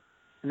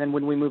and then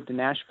when we moved to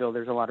Nashville,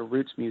 there's a lot of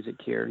roots music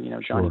here,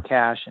 Johnny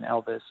Cash and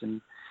Elvis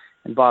and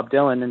Bob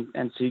Dylan.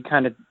 And so you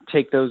kind of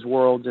take those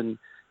worlds and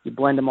you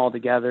blend them all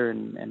together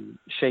and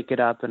shake it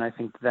up. And I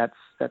think that's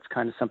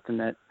kind of something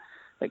that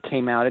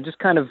came out. It just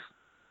kind of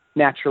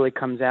naturally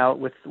comes out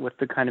with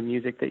the kind of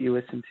music that you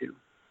listen to.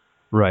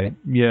 Right.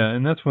 Yeah,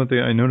 and that's one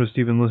thing I noticed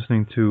even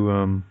listening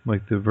to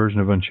like the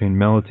version of Unchained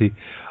Melody.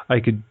 I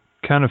could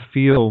kind of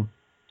feel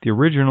the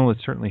original. It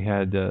certainly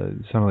had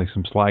sounded like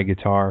some slide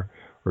guitar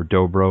or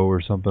dobro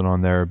or something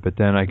on there, but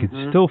then I could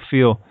still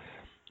feel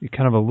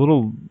kind of a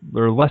little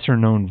or lesser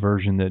known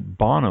version that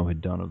Bono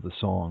had done of the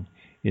song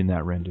in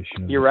that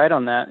rendition. You're right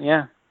on that.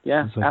 Yeah,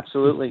 like,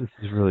 absolutely. This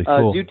is really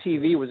cool. Zoo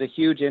TV was a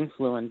huge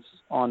influence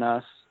on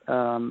us,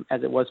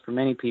 as it was for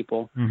many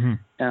people.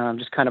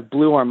 Just kind of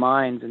blew our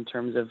minds in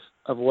terms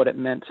of what it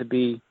meant to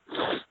be,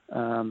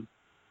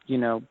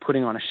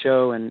 putting on a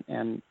show.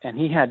 And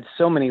he had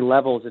so many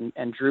levels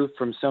and drew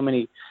from so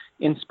many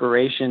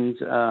inspirations,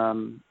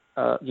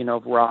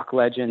 of rock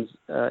legends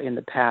in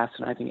the past.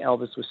 And I think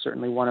Elvis was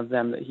certainly one of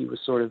them that he was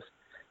sort of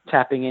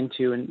tapping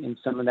into in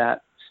some of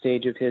that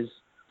stage of his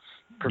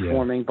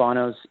performing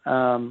Bono's.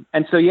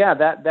 And so,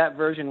 that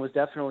version was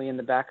definitely in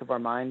the back of our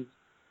minds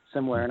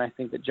somewhere. And I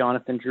think that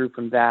Jonathan drew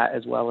from that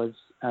as well as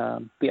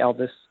the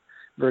Elvis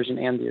version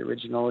and the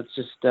original. It's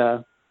just,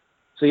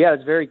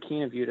 it's very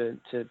keen of you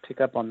to pick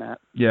up on that.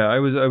 Yeah, I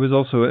was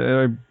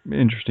also,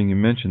 interesting you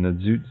mentioned that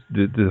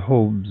the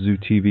whole Zoo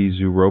TV,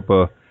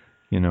 Zooropa,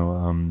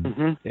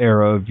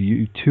 era of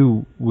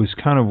U2 was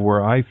kind of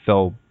where I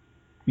fell,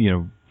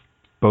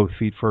 both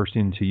feet first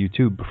into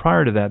U2.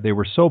 Prior to that, they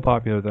were so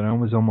popular that I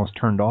was almost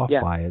turned off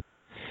by it.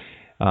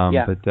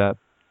 But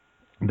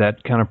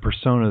that kind of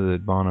persona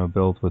that Bono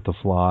built with the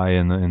fly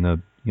and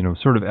the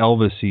sort of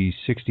Elvis-y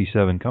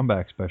 67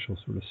 comeback special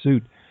sort of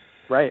suit,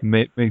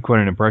 made quite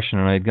an impression.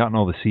 And I had gotten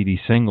all the CD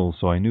singles,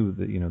 so I knew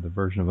that the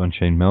version of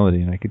Unchained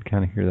Melody, and I could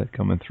kind of hear that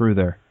coming through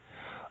there.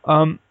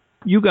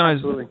 You guys,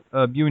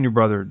 you and your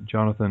brother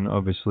Jonathan,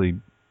 obviously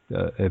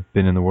have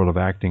been in the world of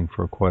acting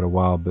for quite a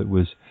while. But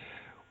was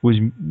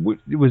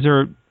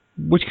there,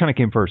 which kind of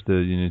came first,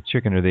 the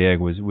chicken or the egg?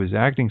 Was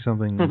acting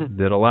something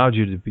that allowed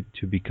you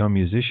to become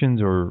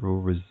musicians, or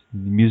was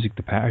music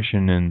the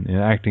passion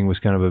and acting was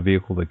kind of a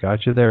vehicle that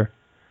got you there?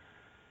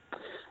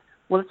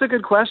 Well, it's a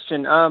good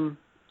question.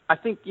 I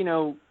think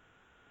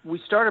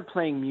we started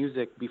playing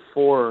music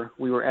before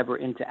we were ever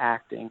into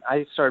acting.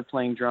 I started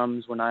playing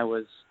drums when I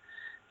was,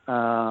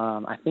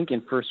 I think,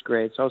 in first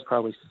grade, so I was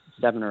probably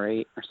 7 or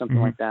 8 or something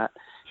like that.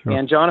 Sure.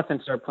 And Jonathan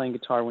started playing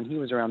guitar when he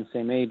was around the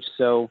same age,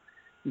 so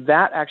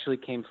that actually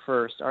came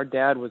first. Our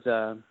dad was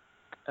a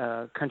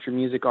country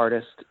music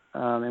artist,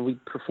 and we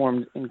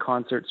performed in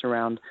concerts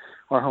around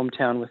our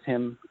hometown with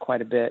him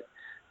quite a bit.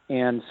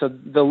 And so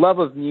the love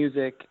of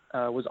music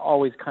was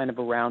always kind of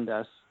around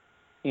us.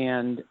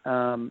 And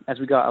as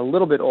we got a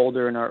little bit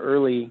older in our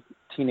early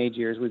teenage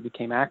years, we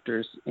became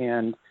actors.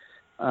 And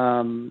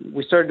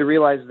we started to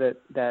realize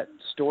that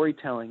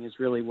storytelling is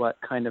really what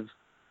kind of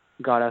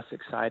got us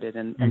excited.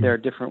 And there are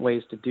different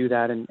ways to do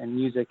that. And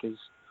music is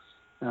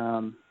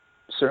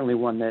certainly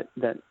one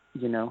that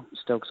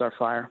stokes our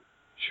fire.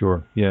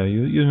 Sure. Yeah,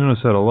 you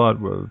notice that a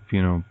lot with,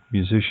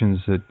 musicians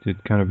that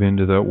get kind of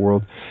into that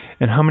world.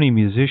 And how many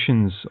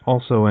musicians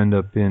also end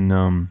up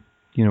in,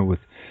 with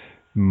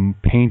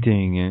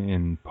painting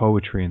and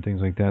poetry and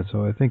things like that.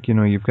 So I think,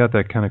 you've got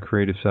that kind of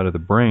creative side of the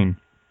brain.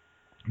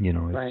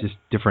 It's just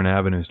different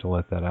avenues to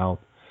let that out.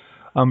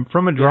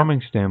 From a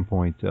drumming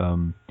standpoint,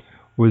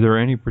 were there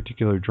any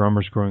particular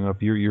drummers growing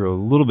up? You're a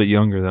little bit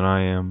younger than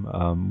I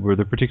am. Were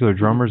there particular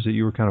drummers that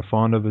you were kind of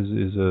fond of as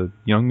a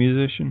young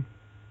musician?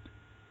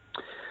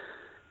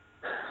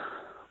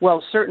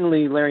 Well,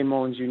 certainly Larry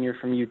Mullen Jr.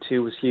 from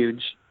U2 was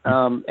huge.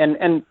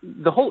 And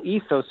the whole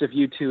ethos of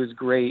U2 is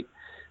great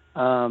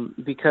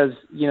because,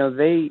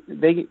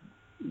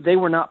 they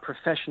were not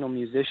professional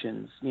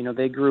musicians.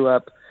 They grew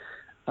up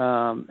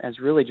as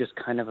really just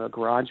kind of a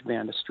garage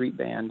band, a street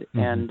band.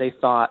 And they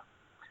thought,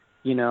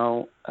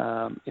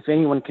 if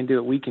anyone can do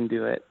it, we can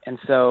do it. And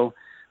so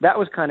that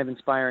was kind of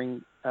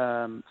inspiring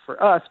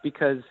for us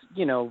because,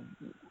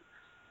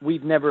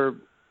 we've never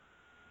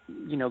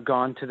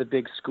gone to the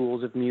big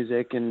schools of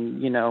music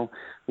and,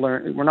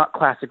 learn. We're not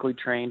classically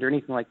trained or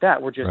anything like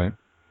that. We're just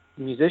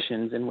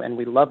musicians and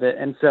we love it.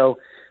 And so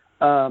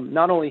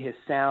not only his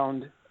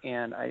sound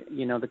and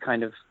the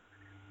kind of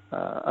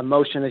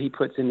emotion that he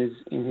puts in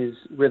his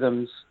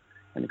rhythms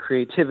and the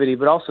creativity,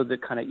 but also the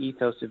kind of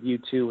ethos of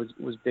U2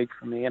 was big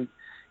for me.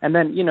 And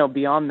then,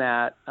 beyond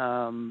that,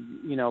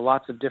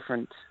 lots of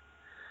different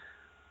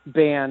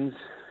bands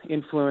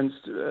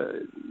influenced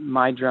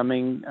my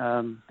drumming.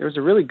 There was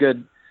a really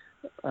good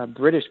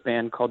British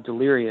band called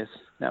Delirious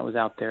that was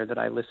out there that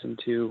I listened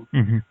to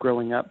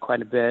growing up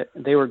quite a bit.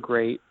 They were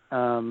great.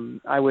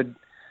 I would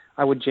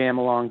jam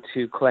along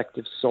to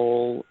Collective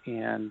Soul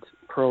and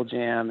Pearl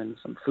Jam and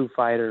some Foo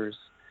Fighters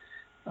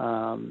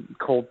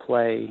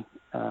Coldplay.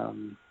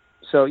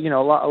 So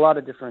a lot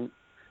of different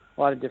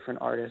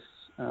artists.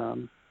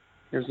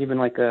 There's even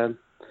like a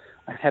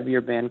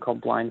heavier band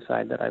called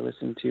Blindside that I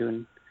listened to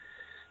and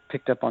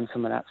picked up on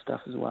some of that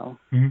stuff as well.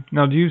 Mm-hmm.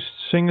 Now, do you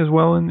sing as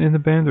well in the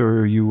band, or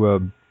are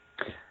you?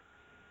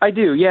 I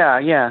do,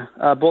 yeah.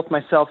 Both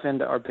myself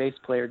and our bass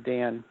player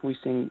Dan, we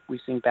sing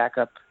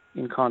backup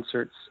in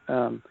concerts.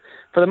 For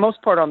the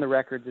most part on the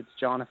records, it's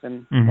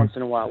Jonathan. Mm-hmm. Once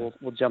in a while,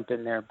 we'll jump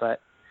in there,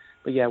 but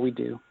yeah, we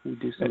do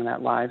some of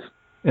that live.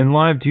 And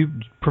live, do you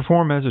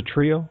perform as a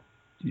trio,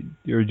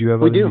 or do you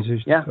have other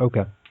musicians? Yeah.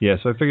 Okay. Yeah,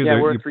 so I figured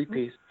we're a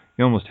three-piece.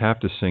 You almost have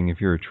to sing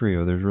if you're a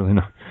trio. There's really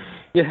no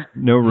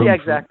room. Yeah,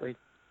 exactly.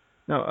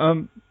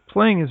 Now,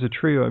 playing as a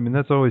trio, I mean,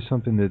 that's always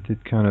something that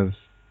kind of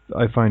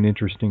I find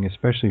interesting,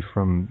 especially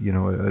from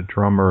a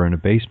drummer and a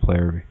bass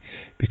player,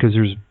 because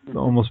there's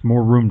almost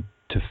more room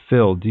to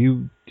fill. Do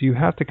you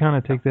have to kind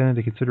of take that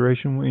into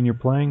consideration in your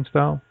playing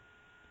style?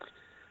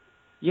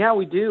 Yeah,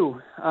 we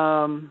do.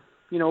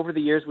 Over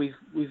the years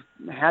we've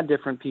had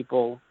different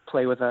people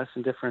play with us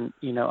and different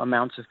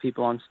amounts of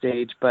people on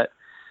stage, but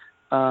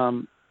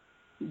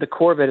the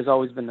core of it has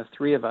always been the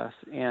three of us.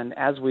 And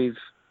as we've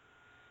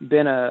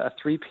been a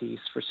three-piece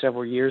for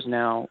several years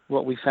now,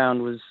 what we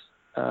found was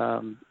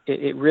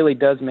it really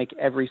does make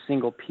every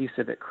single piece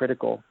of it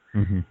critical.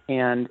 Mm-hmm.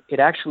 And it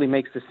actually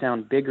makes the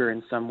sound bigger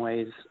in some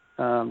ways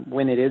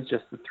when it is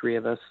just the three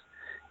of us,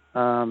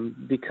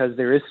 because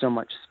there is so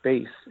much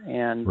space.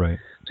 And right.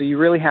 So you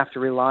really have to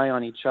rely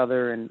on each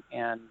other and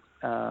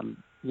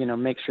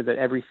make sure that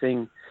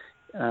everything,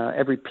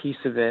 every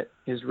piece of it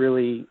is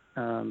really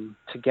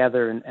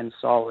together and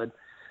solid.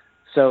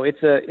 So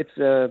it's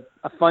a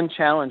fun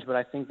challenge, but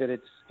I think that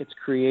it's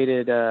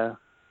created a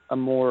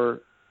more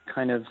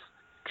kind of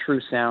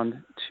true sound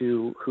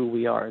to who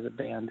we are as a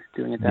band,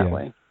 doing it that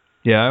way.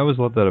 Yeah, I always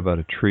love that about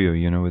a trio.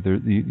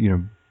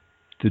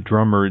 The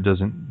drummer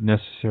doesn't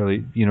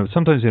necessarily,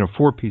 sometimes in a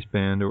four-piece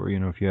band, or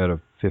if you had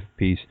a fifth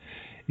piece,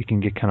 it can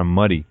get kind of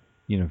muddy.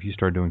 If you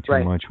start doing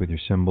too much with your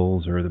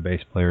cymbals, or the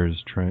bass player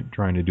is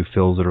trying to do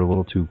fills that are a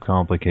little too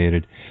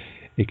complicated,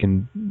 it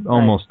can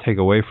almost take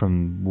away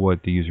from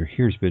what the user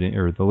hears,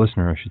 or the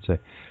listener, I should say.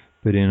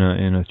 But in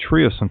a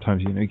trio,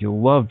 sometimes you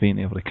love being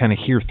able to kind of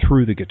hear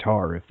through the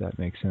guitar, if that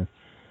makes sense.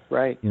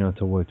 Right.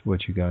 To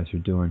what you guys are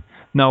doing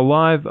now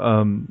live.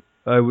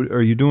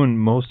 Are you doing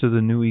most of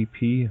the new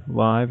EP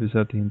live? Is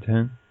that the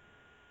intent?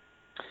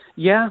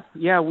 Yeah.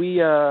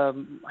 We I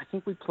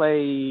think we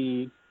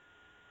play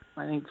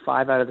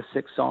 5 out of the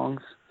 6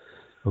 songs.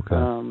 Okay.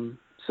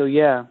 So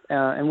yeah,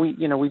 and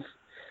we've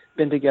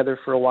been together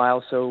for a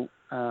while. So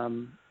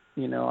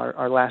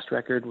our last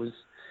record was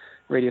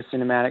Radio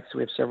Cinematic, so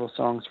we have several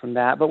songs from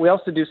that. But we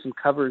also do some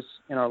covers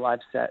in our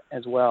live set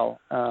as well,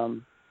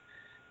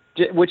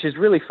 which is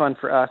really fun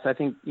for us. I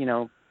think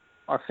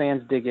our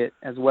fans dig it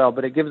as well,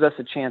 but it gives us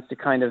a chance to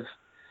kind of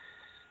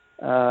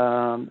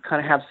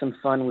have some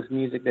fun with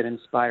music that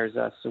inspires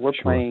us. So we're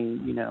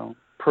playing,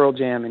 Pearl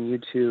Jam and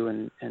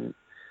U2 and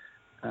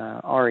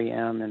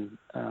REM and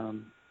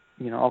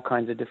all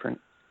kinds of different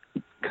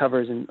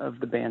covers of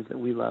the bands that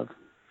we love.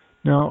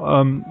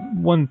 Now,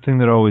 one thing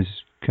that I always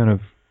kind of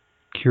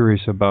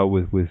curious about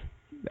with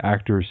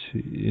actors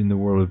in the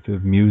world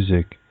of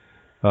music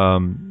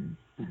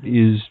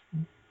is,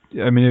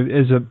 I mean,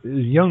 as a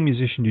young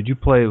musician, did you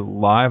play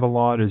live a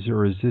lot,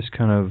 or is this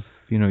kind of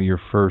your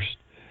first,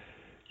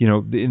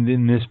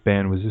 in this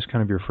band, was this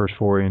kind of your first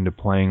foray into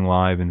playing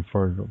live and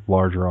for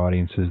larger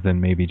audiences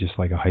than maybe just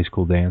like a high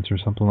school dance or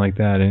something like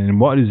that? And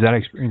what is that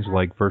experience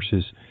like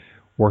versus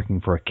working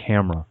for a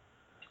camera?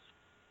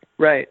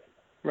 Right.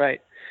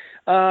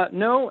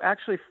 No,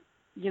 actually,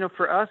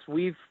 for us,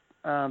 we've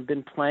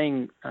been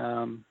playing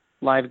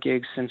live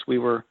gigs since we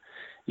were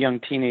young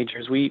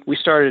teenagers. We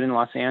started in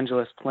Los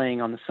Angeles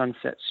playing on the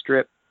Sunset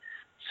Strip.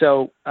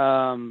 So,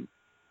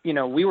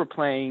 we were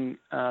playing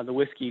the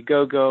Whiskey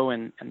Go-Go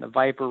and the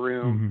Viper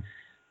Room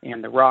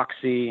and the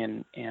Roxy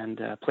and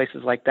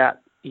places like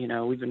that.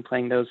 We've been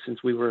playing those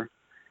since we were,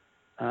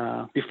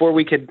 before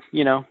we could,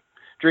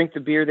 drink the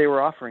beer they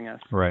were offering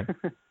us. Right.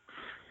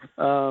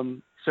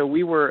 So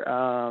we were,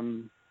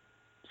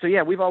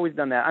 yeah, we've always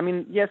done that. I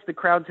mean, yes, the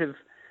crowds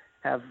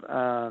have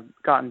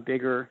gotten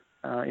bigger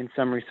in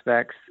some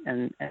respects,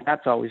 and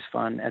that's always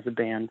fun as a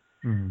band.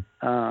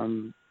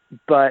 Mm-hmm.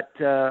 But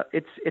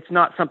it's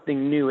not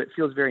something new. It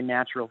feels very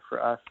natural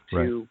for us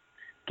to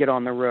get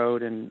on the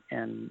road and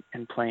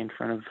play in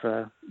front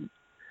of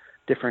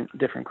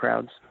different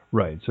crowds.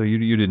 Right. So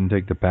you didn't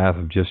take the path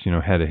of just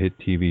had a hit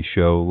TV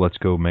show, let's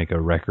go make a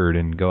record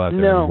and go out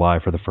there and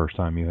live for the first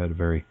time. You had a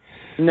very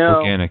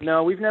organic.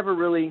 No, we've never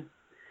really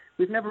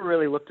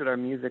looked at our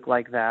music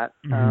like that.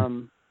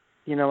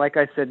 Mm-hmm. Like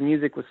I said,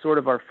 music was sort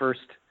of our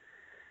first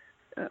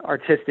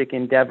artistic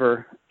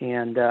endeavor,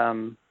 and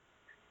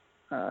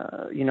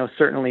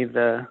certainly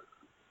the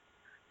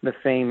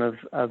fame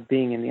of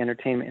being in the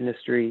entertainment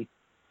industry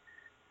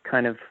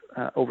kind of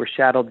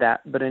overshadowed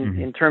that. But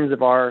in terms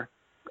of our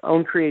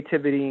own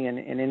creativity and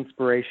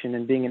inspiration,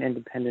 and being an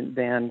independent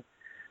band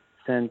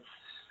since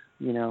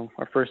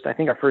our first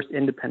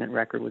independent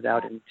record was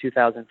out in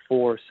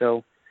 2004.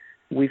 So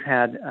we've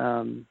had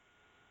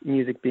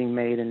music being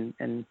made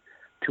and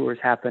tours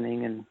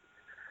happening and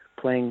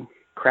playing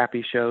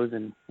crappy shows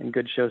and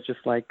good shows, just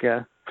like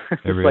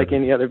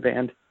any other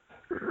band.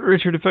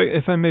 Richard,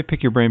 if I may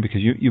pick your brain,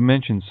 because you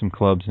mentioned some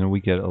clubs, and we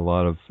get a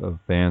lot of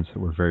bands that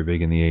were very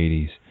big in the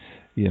 80s,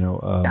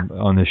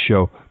 on this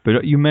show.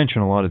 But you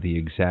mentioned a lot of the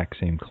exact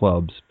same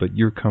clubs, but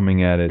you're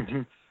coming at it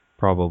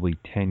probably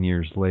 10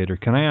 years later.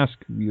 Can I ask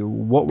you,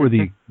 what were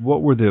the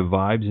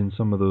vibes in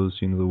some of those,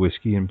 the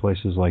Whiskey and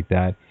places like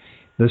that?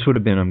 This would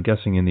have been, I'm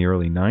guessing, in the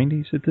early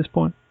 90s at this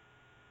point?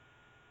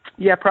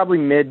 Yeah, probably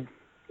mid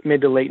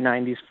to late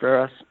 90s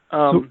for us.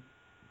 The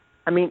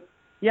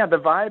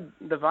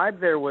vibe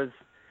there was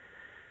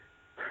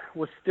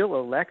still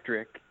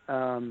electric.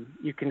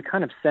 You can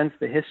kind of sense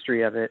the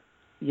history of it.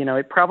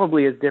 It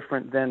probably is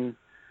different than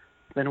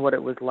what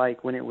it was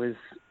like when it was,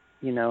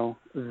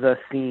 the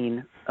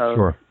scene of,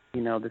 sure,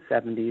 the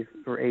 70s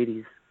or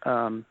 80s.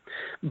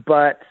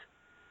 But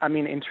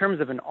in terms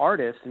of an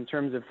artist, in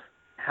terms of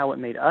how it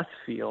made us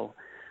feel,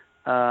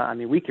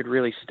 we could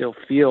really still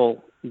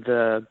feel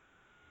the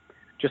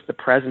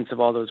presence of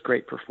all those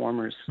great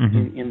performers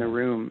in the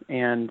room,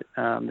 and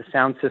the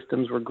sound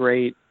systems were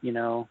great. It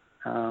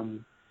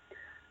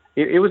was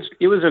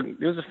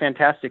a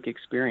fantastic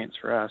experience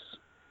for us.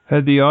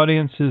 Had the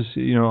audiences,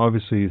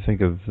 obviously you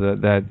think of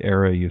that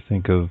era, you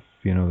think of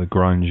the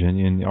grunge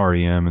and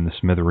REM and the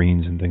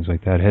Smithereens and things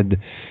like that. Had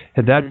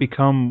that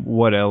become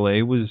what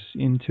LA was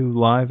into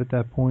live at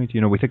that point?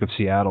 We think of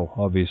Seattle,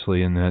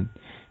 obviously, in that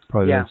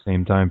probably that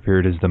same time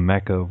period as the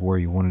mecca of where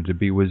you wanted to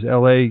be. Was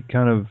LA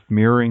kind of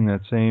mirroring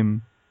that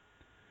same?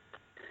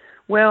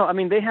 Well,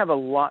 they have a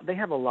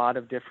lot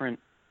of different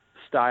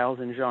styles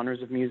and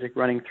genres of music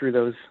running through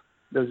those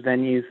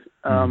venues.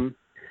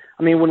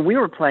 When we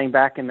were playing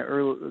back in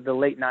the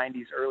late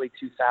 90s, early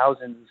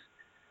 2000s,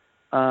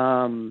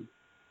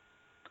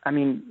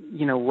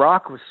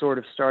 rock was sort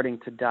of starting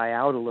to die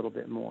out a little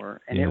bit more,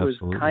 and it was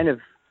absolutely kind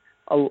of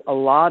a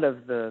lot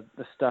of the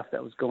stuff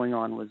that was going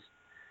on was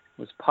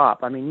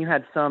pop. You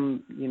had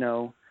some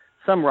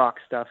rock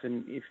stuff,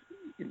 and if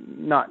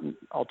not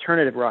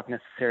alternative rock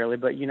necessarily,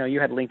 but you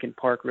had Linkin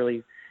Park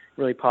really,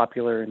 really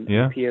popular and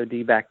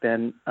POD back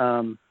then.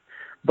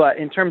 But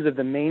in terms of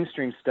the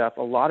mainstream stuff,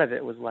 a lot of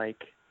it was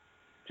like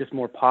just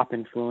more pop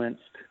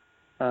influenced.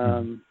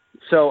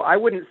 So I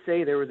wouldn't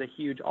say there was a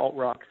huge alt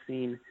rock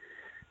scene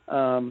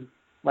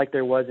like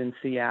there was in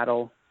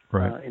Seattle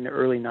in the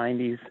early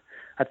 90s.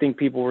 I think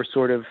people were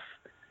it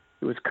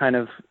was kind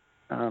of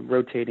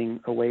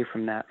rotating away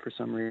from that for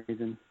some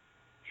reason.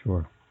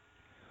 Sure.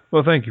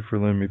 Well, thank you for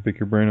letting me pick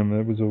your brain on that.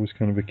 It was always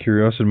kind of a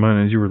curiosity of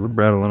mine as you were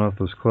rattling off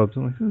those clubs.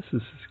 I'm like, this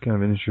is kind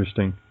of an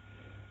interesting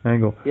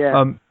angle.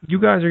 Yeah. You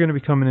guys are going to be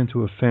coming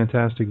into a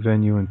fantastic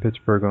venue in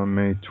Pittsburgh on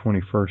May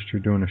 21st.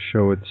 You're doing a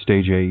show at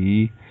Stage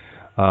AE.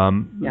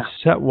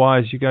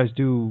 Set-wise, you guys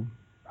do,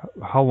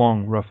 how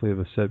long roughly of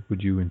a set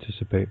would you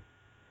anticipate?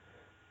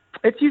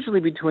 It's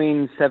usually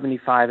between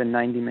 75 and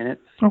 90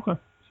 minutes. Okay. So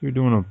you're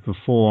doing a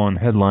full-on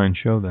headline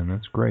show then.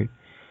 That's great.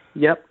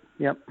 Yep.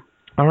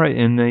 All right.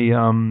 And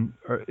am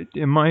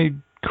I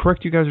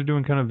correct? You guys are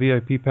doing kind of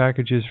VIP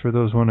packages for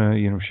those who want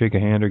to, shake a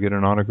hand or get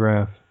an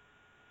autograph?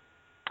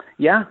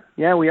 Yeah,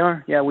 we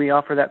are. Yeah, we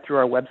offer that through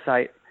our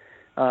website.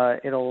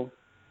 It'll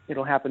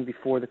happen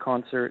before the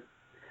concert,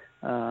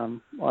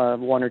 1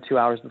 or 2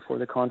 hours before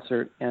the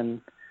concert,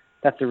 and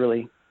that's a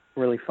really,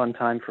 really fun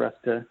time for us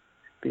to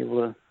be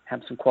able to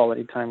have some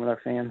quality time with our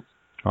fans.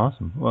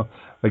 Awesome. Well,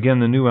 again,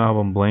 the new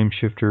album, Blame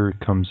Shifter,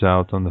 comes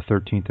out on the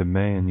 13th of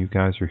May, and you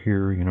guys are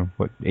here,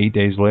 8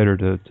 days later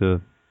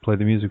to play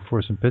the music for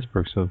us in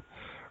Pittsburgh. So,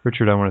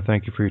 Richard, I want to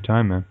thank you for your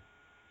time, man.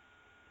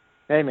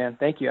 Hey, man,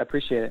 thank you. I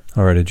appreciate it.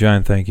 All right, a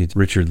giant thank you to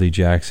Richard Lee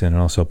Jackson and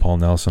also Paul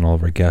Nelson, all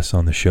of our guests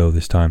on the show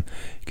this time.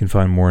 You can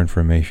find more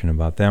information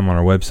about them on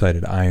our website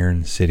at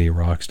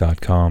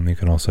IronCityRocks.com. You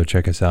can also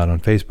check us out on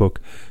Facebook,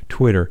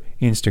 Twitter,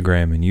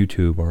 Instagram, and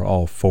YouTube are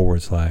all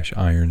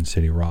 /Iron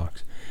City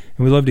Rocks.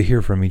 And we'd love to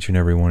hear from each and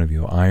every one of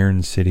you.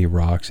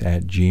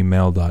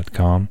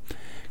 IronCityRocks@gmail.com.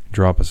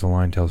 Drop us a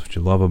line. Tell us what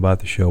you love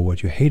about the show,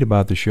 what you hate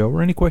about the show,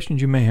 or any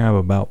questions you may have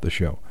about the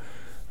show.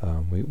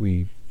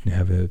 We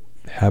have a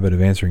habit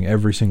of answering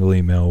every single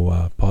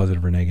email,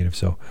 positive or negative,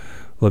 so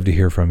love to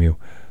hear from you.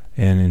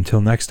 And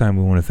until next time,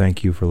 we want to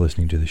thank you for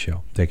listening to the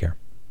show. Take care.